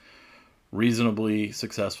was reasonably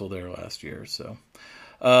successful there last year. So,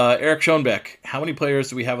 Eric Schoenbeck, how many players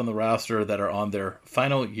do we have on the roster that are on their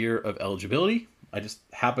final year of eligibility? I just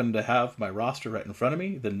happen to have my roster right in front of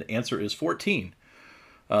me. The answer is 14.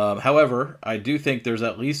 However, I do think there's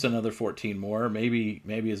at least another 14 more, maybe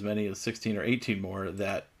as many as 16 or 18 more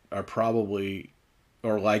that are probably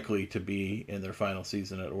or likely to be in their final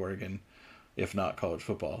season at Oregon, if not college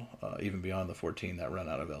football, even beyond the 14 that run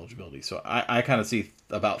out of eligibility. So I kind of see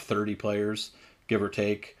about 30 players, give or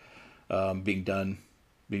take, being done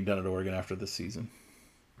at Oregon after this season.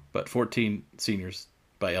 But 14 seniors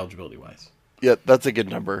by eligibility-wise. Yeah, that's a good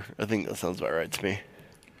number. I think that sounds about right to me.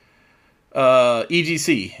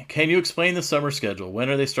 EGC, can you explain the summer schedule? When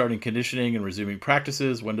are they starting conditioning and resuming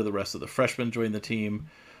practices? When do the rest of the freshmen join the team?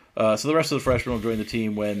 So the rest of the freshmen will join the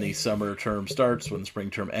team when the summer term starts, when the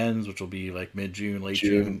spring term ends, which will be like mid-June, late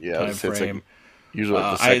June time frame. Usually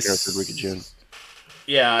the second or third week of June.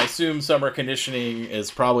 Yeah, I assume summer conditioning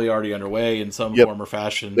is probably already underway in some form or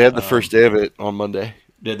fashion. They had the first day of it on Monday.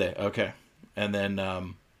 Did they? Okay. And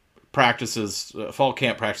then practices, fall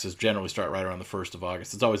camp practices generally start right around the 1st of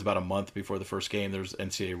August. It's always about a month before the first game. There's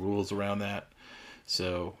NCAA rules around that.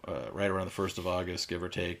 So right around the 1st of August, give or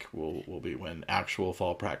take, will be when actual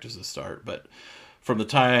fall practices start. But from the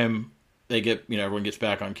time they get, everyone gets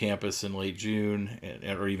back on campus in late June,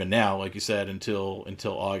 or even now, like you said, until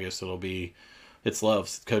August, it's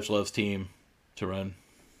Coach Love's team to run.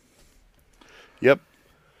 Yep.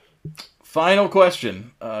 Final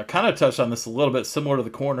question. Kind of touched on this a little bit, similar to the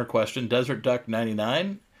corner question. Desert Duck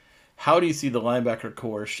 99. How do you see the linebacker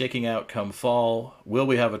core shaking out come fall? Will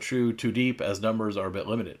we have a true 2 deep as numbers are a bit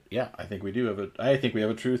limited? Yeah, I think we do have I think we have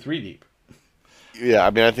a true 3 deep. Yeah, I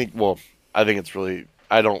mean, I think it's really,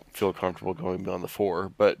 I don't feel comfortable going beyond the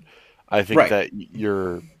 4, but I think that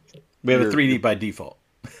we have a 3 deep by default.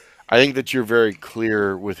 I think that you're very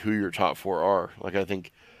clear with who your top 4 are. Like, I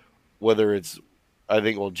think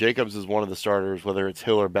Jacobs is one of the starters, whether it's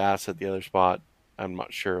Hill or Bass at the other spot, I'm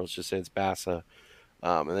not sure. Let's just say it's Bassa.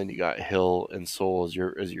 And then you got Hill and Soul as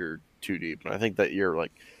your 2 deep. And I think that you're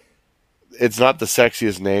it's not the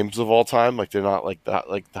sexiest names of all time. Like, they're not like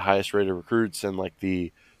the highest rated recruits and like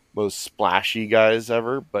the most splashy guys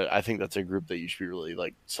ever. But I think that's a group that you should be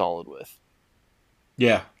really solid with.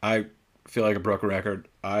 Yeah, I feel like a broken record.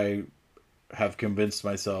 I have convinced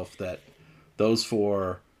myself that those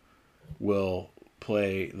 4 will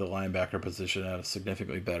play the linebacker position at a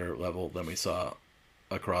significantly better level than we saw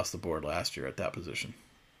across the board last year at that position.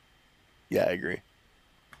 Yeah, I agree.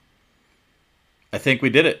 I think we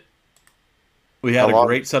did it. We had a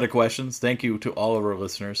great set of questions. Thank you to all of our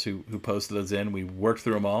listeners who posted those in. We worked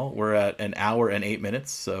through them all. We're at an hour and 8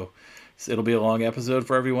 minutes, so it'll be a long episode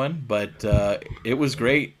for everyone, but it was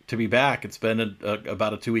great to be back. It's been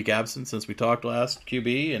about a 2-week absence since we talked last,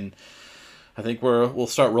 QB, and I think we'll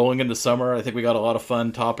start rolling into summer. I think we got a lot of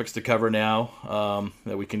fun topics to cover now,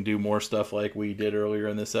 that we can do more stuff like we did earlier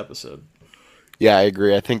in this episode. Yeah, I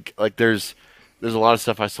agree. I think there's a lot of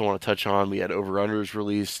stuff I still want to touch on. We had over-unders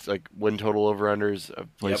released, like win total over-unders.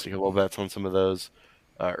 I've placed a couple of bets on some of those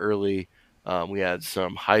early. We had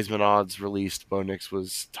some Heisman odds released. Bo Nix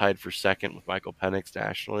was tied for second with Michael Penix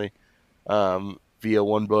nationally via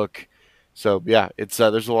one book. So yeah, it's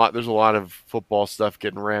there's a lot of football stuff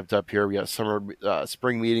getting ramped up here. We got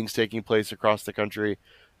spring meetings taking place across the country.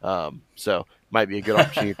 So might be a good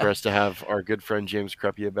opportunity for us to have our good friend James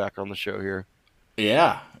Crepea back on the show here.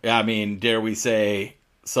 Yeah. I mean, dare we say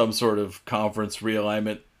some sort of conference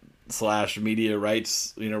realignment / media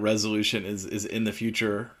rights, resolution is in the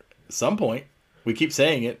future at some point. We keep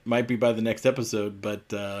saying it might be by the next episode, but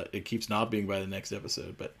it keeps not being by the next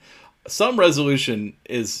episode. But some resolution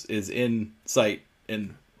is in sight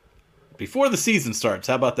and before the season starts.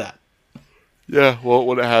 How about that? Yeah, well,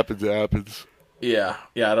 when it happens, it happens. Yeah.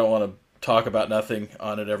 I don't want to talk about nothing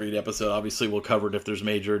on it every episode. Obviously, we'll cover it if there's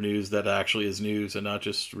major news that actually is news and not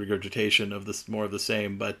just regurgitation of this more of the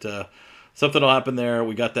same. But something will happen there.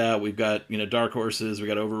 We got that. We've got dark horses. We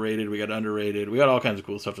got overrated. We got underrated. We got all kinds of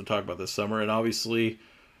cool stuff to talk about this summer, and obviously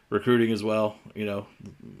recruiting as well.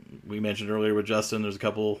 We mentioned earlier with Justin, there's a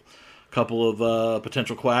couple of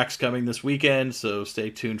potential quacks coming this weekend, so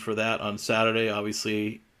stay tuned for that on Saturday.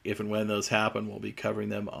 Obviously, if and when those happen, we'll be covering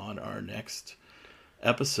them on our next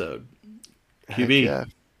episode. QB, yeah.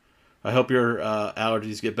 I hope your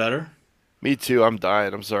allergies get better. Me too. I'm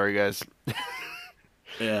dying. I'm sorry, guys.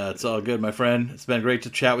 Yeah, it's all good, my friend. It's been great to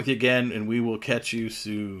chat with you again, and we will catch you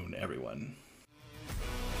soon, everyone.